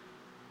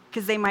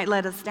 because they might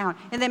let us down.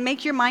 And then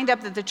make your mind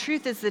up that the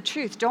truth is the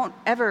truth. Don't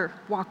ever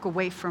walk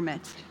away from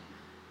it.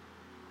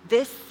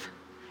 This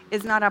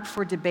is not up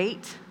for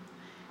debate,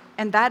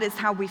 and that is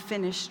how we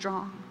finish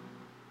strong.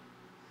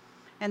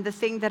 And the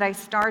thing that I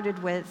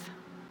started with,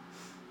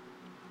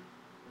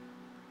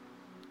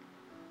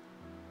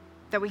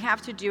 that we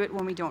have to do it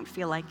when we don't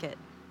feel like it.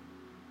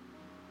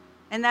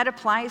 And that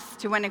applies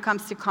to when it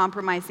comes to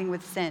compromising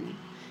with sin.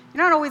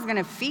 You're not always going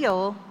to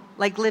feel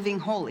like living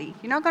holy.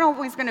 You're not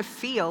always going to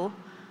feel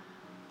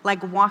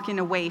like walking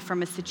away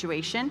from a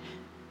situation.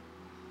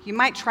 You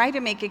might try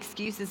to make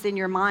excuses in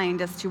your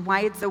mind as to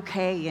why it's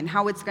okay and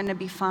how it's going to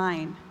be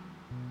fine.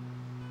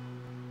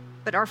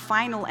 But our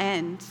final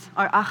end,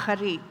 our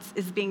acharit,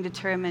 is being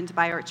determined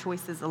by our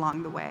choices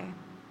along the way.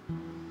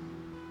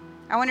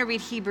 I want to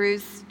read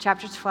Hebrews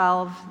chapter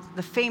 12,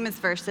 the famous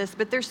verses,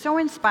 but they're so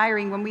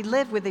inspiring when we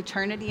live with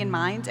eternity in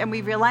mind and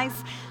we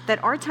realize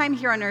that our time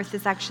here on earth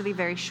is actually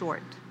very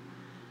short.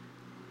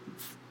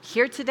 It's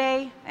here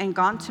today and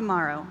gone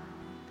tomorrow,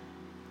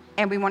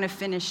 and we want to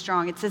finish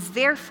strong. It says,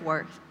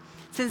 therefore,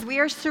 since we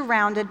are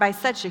surrounded by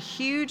such a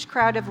huge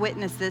crowd of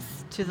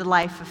witnesses to the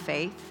life of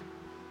faith,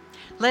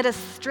 let us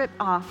strip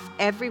off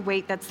every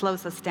weight that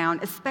slows us down,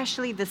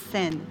 especially the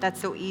sin that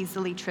so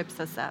easily trips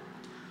us up.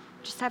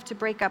 Just have to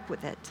break up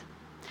with it.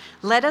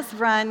 Let us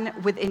run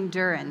with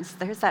endurance.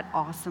 There's that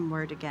awesome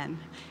word again,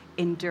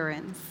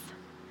 endurance.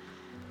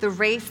 The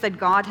race that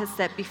God has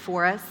set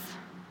before us.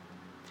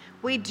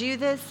 We do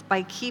this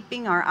by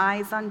keeping our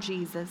eyes on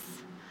Jesus,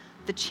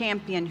 the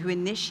champion who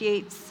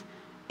initiates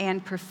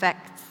and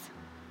perfects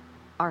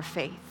our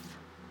faith.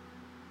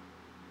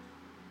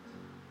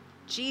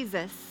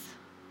 Jesus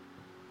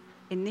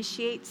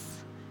initiates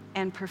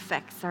and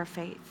perfects our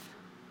faith.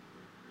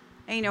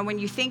 And when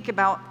you think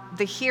about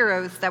the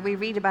heroes that we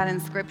read about in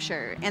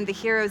Scripture and the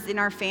heroes in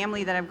our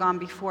family that have gone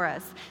before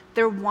us,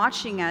 they're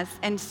watching us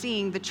and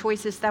seeing the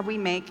choices that we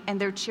make, and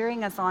they're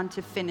cheering us on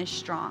to finish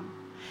strong.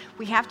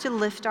 We have to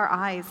lift our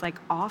eyes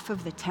off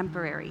of the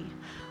temporary,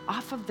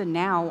 off of the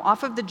now,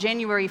 off of the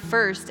January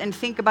 1st, and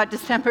think about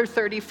December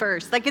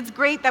 31st. It's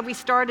great that we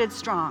started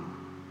strong.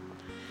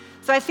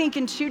 So I think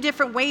in two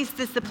different ways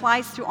this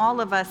applies to all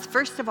of us.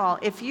 First of all,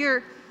 if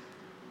you're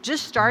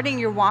just starting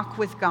your walk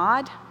with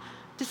God,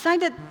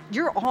 decide that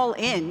you're all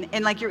in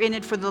and you're in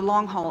it for the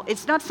long haul.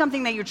 It's not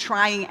something that you're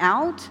trying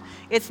out.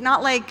 It's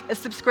not like a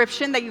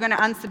subscription that you're going to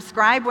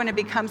unsubscribe when it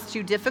becomes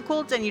too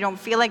difficult and you don't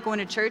feel like going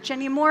to church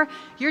anymore.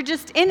 You're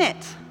just in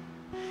it.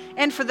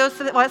 And for those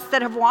of us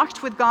that have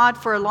walked with God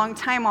for a long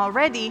time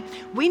already,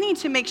 we need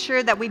to make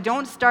sure that we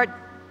don't start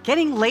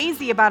getting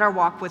lazy about our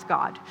walk with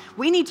God.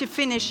 We need to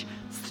finish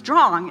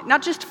strong,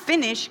 not just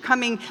finish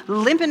coming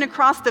limping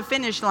across the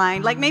finish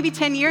line. Maybe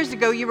 10 years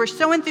ago, you were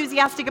so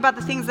enthusiastic about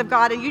the things of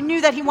God and you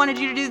knew that He wanted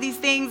you to do these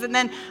things, and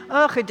then,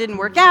 it didn't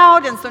work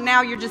out, and so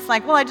now you're just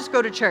I just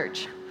go to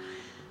church.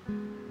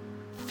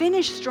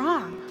 Finish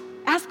strong.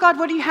 Ask God,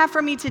 what do you have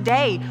for me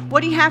today?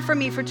 What do you have for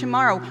me for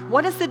tomorrow?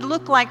 What does it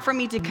look like for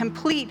me to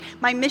complete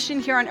my mission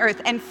here on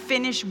earth and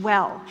finish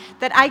well?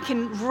 That I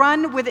can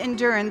run with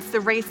endurance the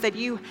race that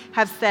you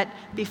have set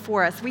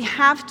before us. We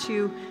have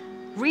to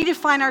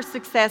redefine our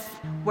success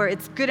where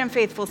it's good and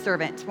faithful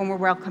servant when we're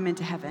welcome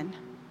into heaven.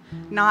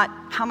 Not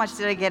how much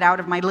did I get out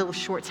of my little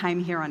short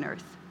time here on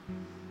earth.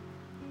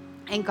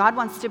 And God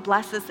wants to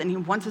bless us and He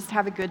wants us to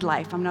have a good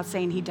life. I'm not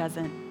saying He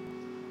doesn't.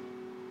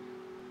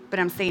 But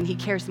I'm saying He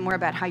cares more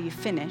about how you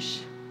finish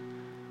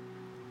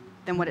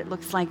than what it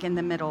looks like in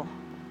the middle.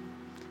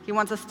 He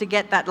wants us to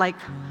get that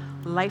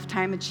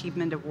lifetime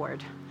achievement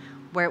award,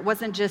 where it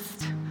wasn't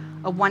just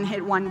a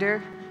one-hit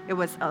wonder. It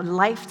was a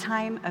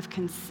lifetime of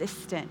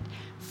consistent,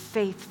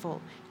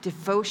 faithful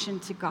devotion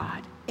to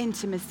God,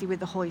 intimacy with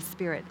the Holy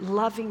Spirit,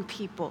 loving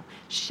people,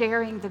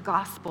 sharing the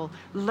gospel,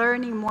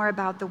 learning more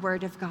about the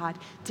Word of God,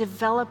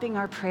 developing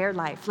our prayer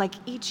life.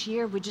 Each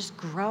year we just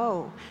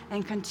grow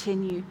and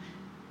continue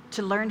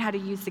to learn how to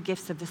use the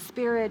gifts of the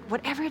Spirit,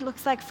 whatever it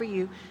looks like for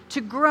you,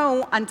 to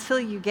grow until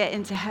you get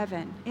into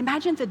heaven.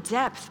 Imagine the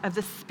depth of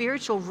the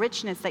spiritual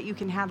richness that you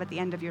can have at the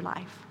end of your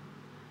life.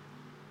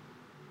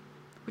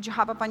 Would you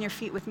hop up on your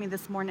feet with me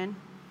this morning?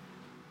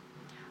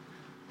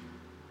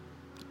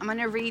 I'm going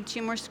to read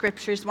two more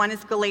scriptures. One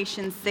is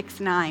Galatians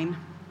 6:9.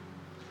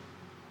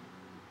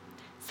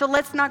 So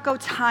let's not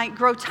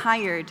grow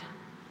tired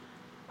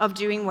of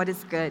doing what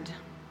is good.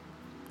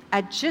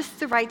 At just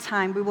the right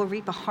time, we will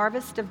reap a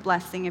harvest of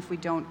blessing if we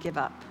don't give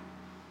up.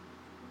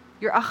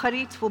 Your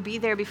acharit will be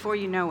there before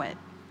you know it.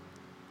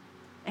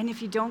 And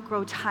if you don't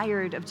grow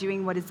tired of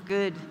doing what is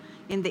good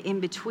in the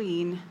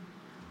in-between,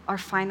 our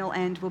final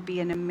end will be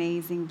an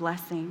amazing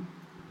blessing.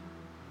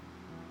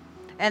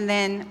 And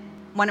then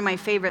one of my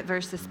favorite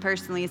verses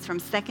personally is from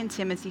 2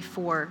 Timothy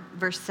 4,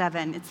 verse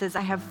 7. It says,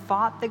 I have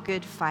fought the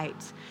good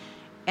fight,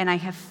 and I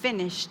have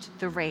finished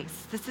the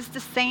race. This is the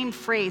same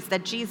phrase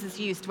that Jesus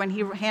used when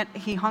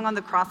he hung on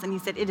the cross and He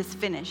said, it is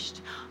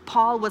finished.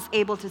 Paul was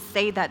able to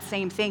say that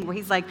same thing where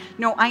he's like,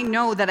 no, I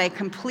know that I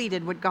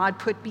completed what God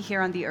put me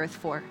here on the earth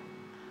for.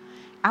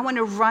 I want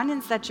to run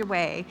in such a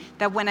way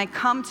that when I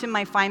come to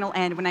my final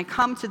end, when I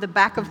come to the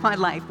back of my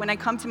life, when I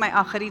come to my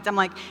acharit, I'm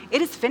like,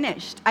 it is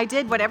finished. I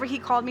did whatever He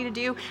called me to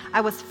do. I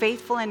was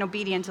faithful and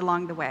obedient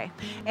along the way.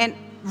 And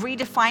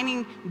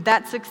redefining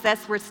that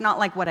success where it's not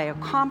like what I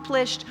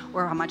accomplished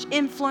or how much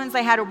influence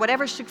I had or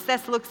whatever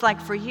success looks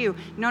like for you.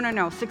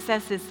 No.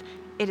 Success is,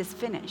 it is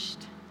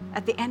finished.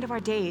 At the end of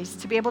our days,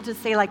 to be able to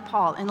say like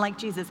Paul and like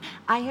Jesus,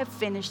 I have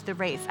finished the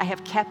race. I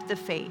have kept the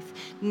faith.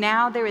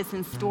 Now there is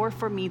in store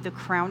for me the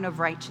crown of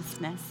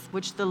righteousness,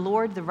 which the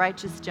Lord, the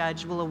righteous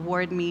judge, will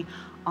award me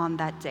on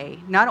that day.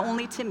 Not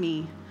only to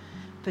me,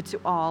 but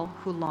to all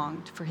who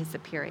longed for His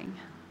appearing.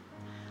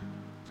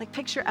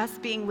 Picture us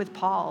being with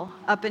Paul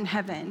up in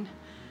heaven.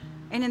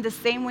 And in the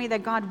same way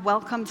that God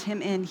welcomed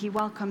him in, He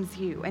welcomes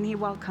you and He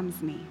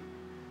welcomes me.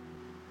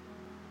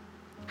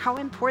 How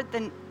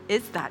important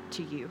is that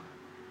to you?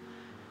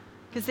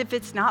 Because if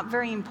it's not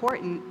very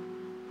important,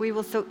 we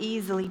will so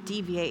easily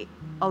deviate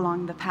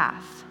along the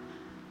path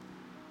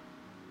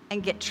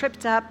and get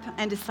tripped up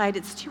and decide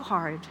it's too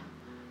hard.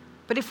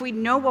 But if we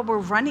know what we're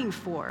running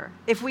for,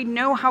 if we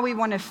know how we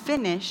want to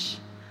finish,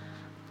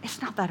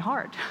 it's not that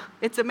hard.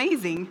 It's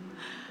amazing.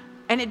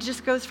 And it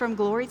just goes from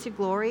glory to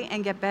glory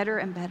and get better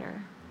and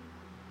better.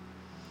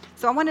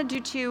 So I want to do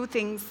two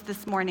things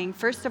this morning.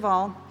 First of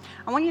all,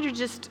 I want you to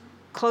just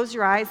close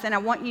your eyes, and I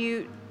want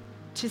you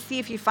to see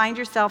if you find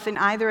yourself in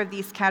either of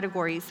these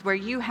categories where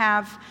you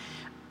have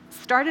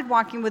started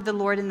walking with the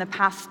Lord in the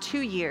past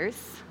 2 years,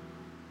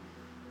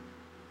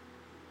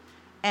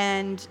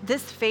 and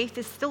this faith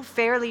is still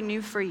fairly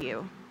new for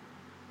you.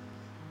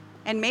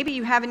 And maybe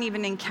you haven't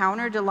even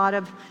encountered a lot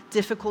of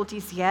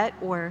difficulties yet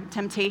or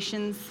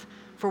temptations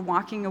for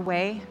walking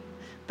away.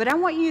 But I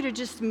want you to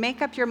just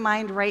make up your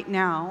mind right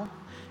now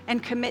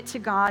and commit to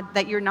God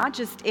that you're not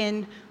just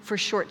in for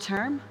short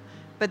term,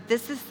 but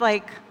this is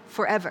like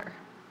forever.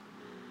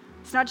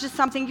 It's not just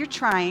something you're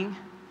trying.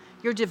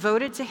 You're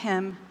devoted to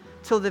Him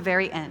till the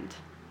very end,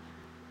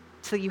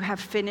 till you have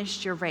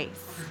finished your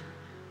race.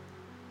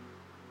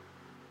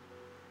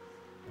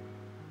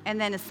 And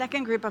then a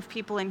second group of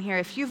people in here,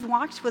 if you've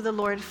walked with the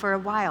Lord for a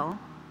while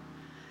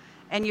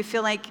and you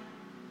feel like,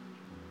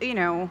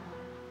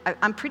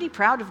 I'm pretty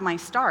proud of my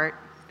start,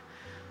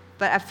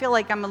 but I feel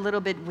like I'm a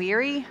little bit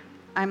weary.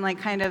 I'm like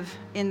kind of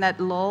in that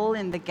lull,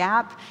 in the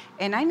gap,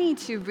 and I need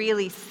to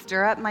really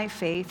stir up my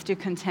faith to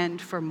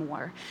contend for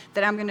more.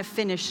 That I'm going to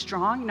finish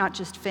strong, not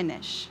just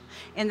finish.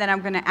 And that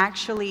I'm going to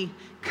actually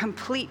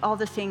complete all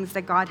the things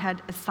that God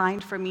had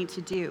assigned for me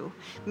to do.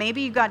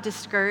 Maybe you got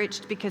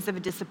discouraged because of a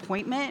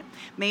disappointment.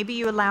 Maybe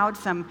you allowed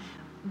some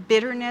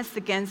bitterness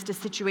against a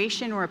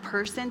situation or a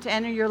person to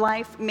enter your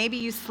life. Maybe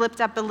you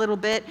slipped up a little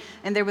bit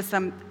and there was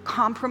some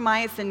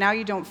compromise and now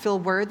you don't feel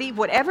worthy.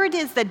 Whatever it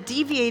is that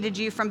deviated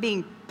you from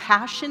being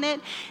passionate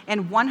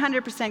and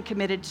 100%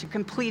 committed to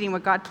completing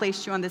what God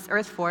placed you on this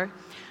earth for,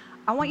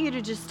 I want you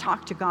to just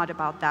talk to God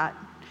about that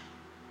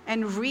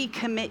and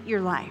recommit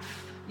your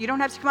life. You don't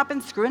have to come up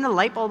and screw in a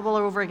light bulb all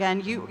over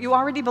again. You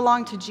already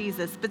belong to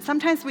Jesus. But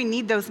sometimes we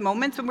need those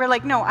moments when we're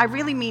like, no, I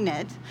really mean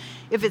it.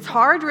 If it's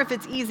hard or if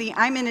it's easy,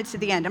 I'm in it to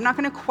the end. I'm not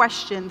going to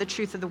question the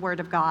truth of the Word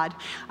of God.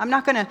 I'm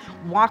not going to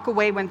walk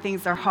away when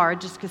things are hard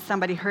just because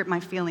somebody hurt my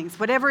feelings.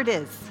 Whatever it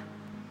is.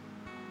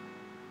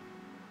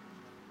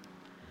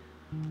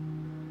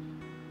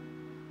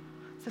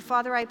 So,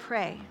 Father, I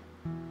pray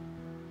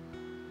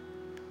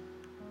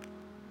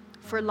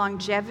for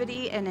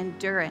longevity and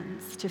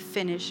endurance to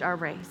finish our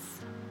race.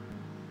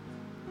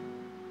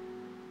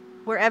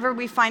 Wherever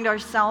we find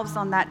ourselves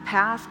on that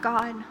path,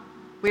 God,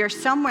 we are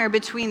somewhere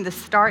between the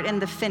start and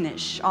the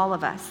finish, all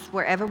of us,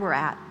 wherever we're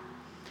at.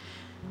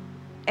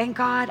 And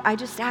God, I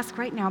just ask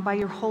right now by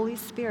your Holy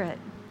Spirit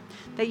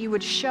that you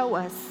would show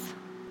us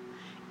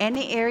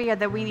any area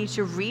that we need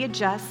to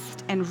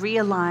readjust and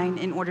realign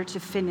in order to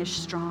finish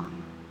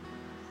strong,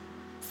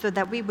 so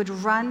that we would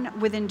run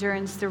with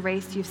endurance the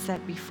race you've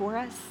set before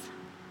us.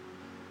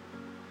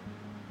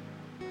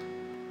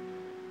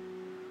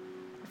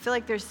 I feel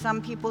like there's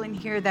some people in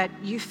here that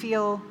you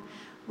feel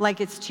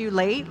like it's too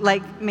late,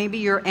 like maybe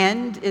your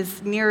end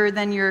is nearer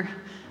than your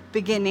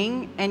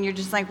beginning, and you're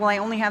just like, well, I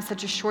only have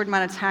such a short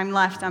amount of time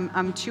left,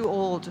 I'm too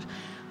old.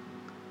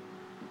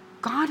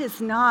 God is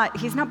not,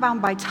 He's not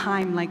bound by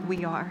time like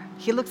we are.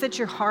 He looks at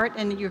your heart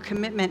and your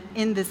commitment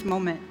in this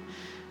moment,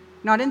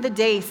 not in the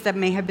days that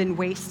may have been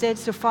wasted.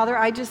 So Father,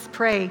 I just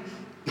pray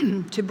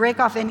to break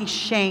off any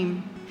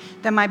shame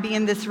that might be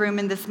in this room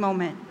in this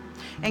moment.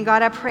 And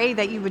God, I pray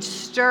that you would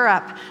stir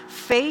up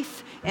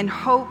faith and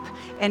hope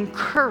and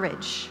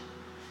courage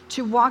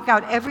to walk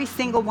out every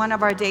single one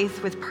of our days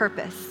with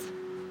purpose.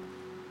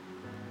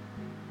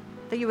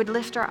 That you would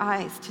lift our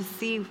eyes to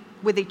see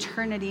with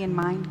eternity in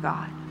mind,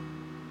 God.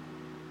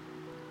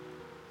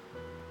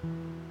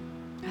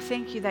 I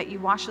thank you that you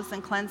wash us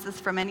and cleanse us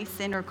from any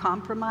sin or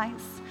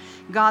compromise.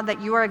 God,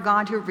 that you are a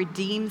God who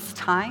redeems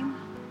time.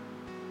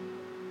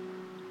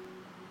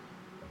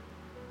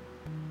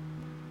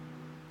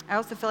 I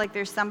also feel like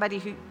there's somebody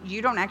who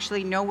you don't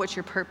actually know what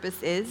your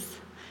purpose is,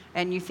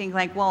 and you think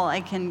like, well,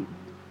 I can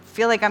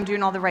feel like I'm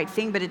doing all the right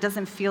thing, but it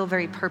doesn't feel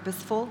very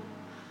purposeful.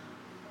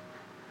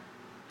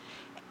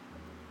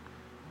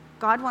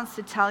 God wants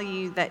to tell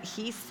you that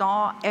He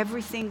saw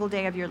every single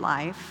day of your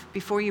life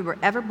before you were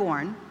ever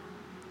born,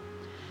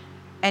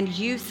 and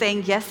you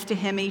saying yes to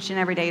Him each and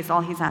every day is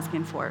all He's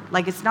asking for.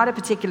 Like, it's not a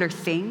particular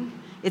thing,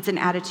 it's an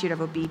attitude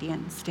of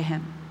obedience to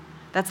Him.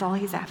 That's all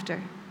He's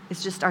after.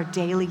 It's just our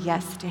daily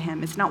yes to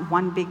Him. It's not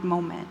one big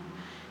moment.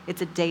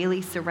 It's a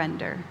daily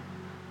surrender.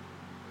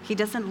 He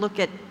doesn't look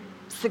at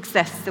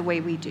success the way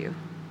we do.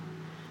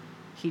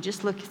 He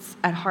just looks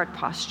at heart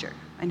posture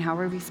and how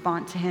we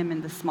respond to Him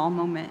in the small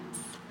moments.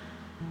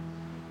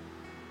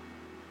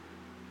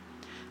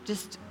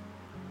 Just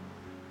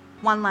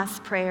one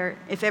last prayer.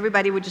 If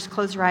everybody would just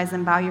close your eyes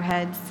and bow your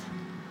heads.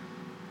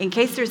 In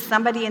case there's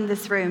somebody in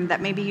this room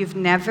that maybe you've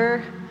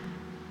never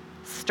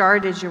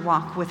started your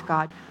walk with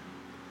God,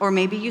 or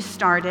maybe you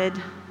started,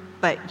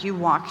 but you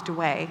walked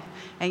away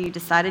and you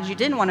decided you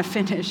didn't want to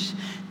finish.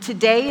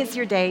 Today is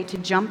your day to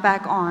jump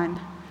back on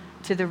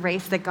to the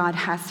race that God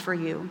has for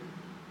you.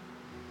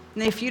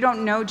 And if you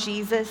don't know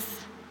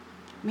Jesus,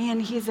 man,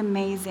 He's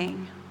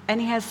amazing.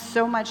 And He has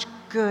so much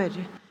good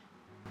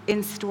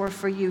in store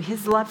for you.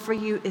 His love for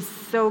you is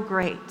so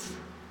great.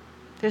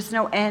 There's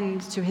no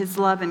end to His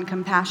love and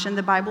compassion.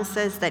 The Bible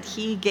says that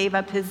He gave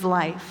up His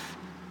life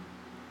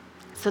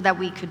so that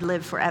we could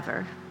live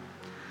forever.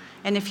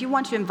 And if you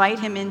want to invite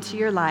him into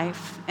your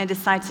life and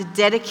decide to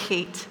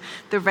dedicate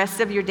the rest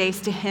of your days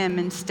to him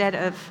instead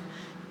of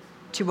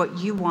to what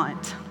you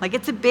want, like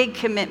it's a big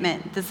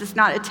commitment. This is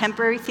not a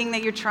temporary thing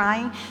that you're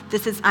trying.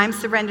 This is, I'm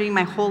surrendering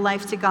my whole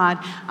life to God.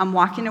 I'm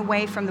walking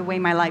away from the way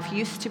my life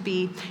used to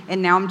be,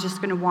 and now I'm just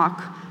going to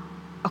walk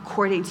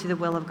according to the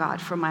will of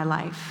God for my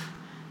life.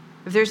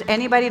 If there's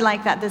anybody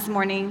like that this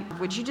morning,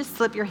 would you just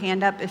slip your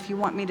hand up if you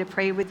want me to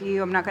pray with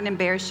you? I'm not going to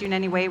embarrass you in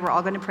any way. We're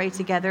all going to pray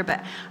together,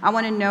 but I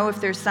want to know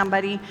if there's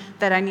somebody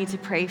that I need to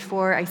pray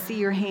for. I see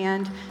your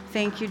hand.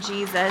 Thank you,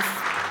 Jesus.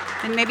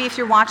 And maybe if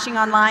you're watching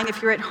online,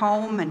 if you're at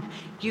home, and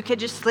you could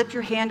just slip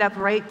your hand up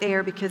right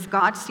there, because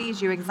God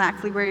sees you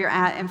exactly where you're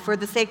at. And for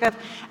the sake of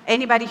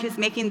anybody who's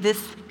making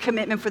this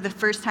commitment for the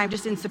first time,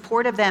 just in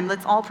support of them,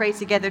 let's all pray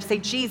together. Say,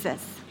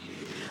 Jesus,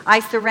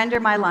 I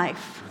surrender my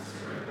life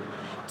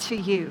to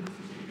you.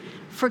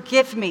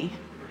 Forgive me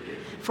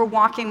for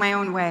walking my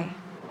own way.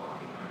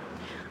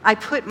 I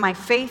put my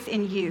faith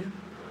in you,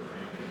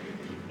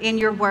 in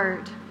your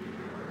word,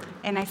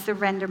 and I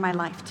surrender my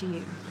life to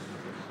you.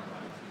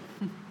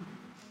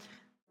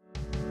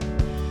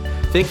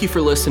 Thank you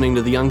for listening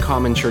to the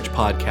Uncommon Church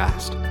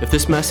podcast. If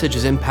this message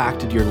has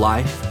impacted your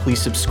life,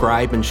 please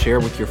subscribe and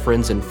share with your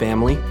friends and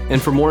family. And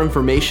for more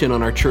information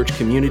on our church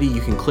community,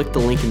 you can click the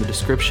link in the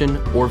description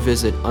or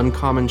visit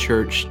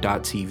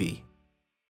uncommonchurch.tv.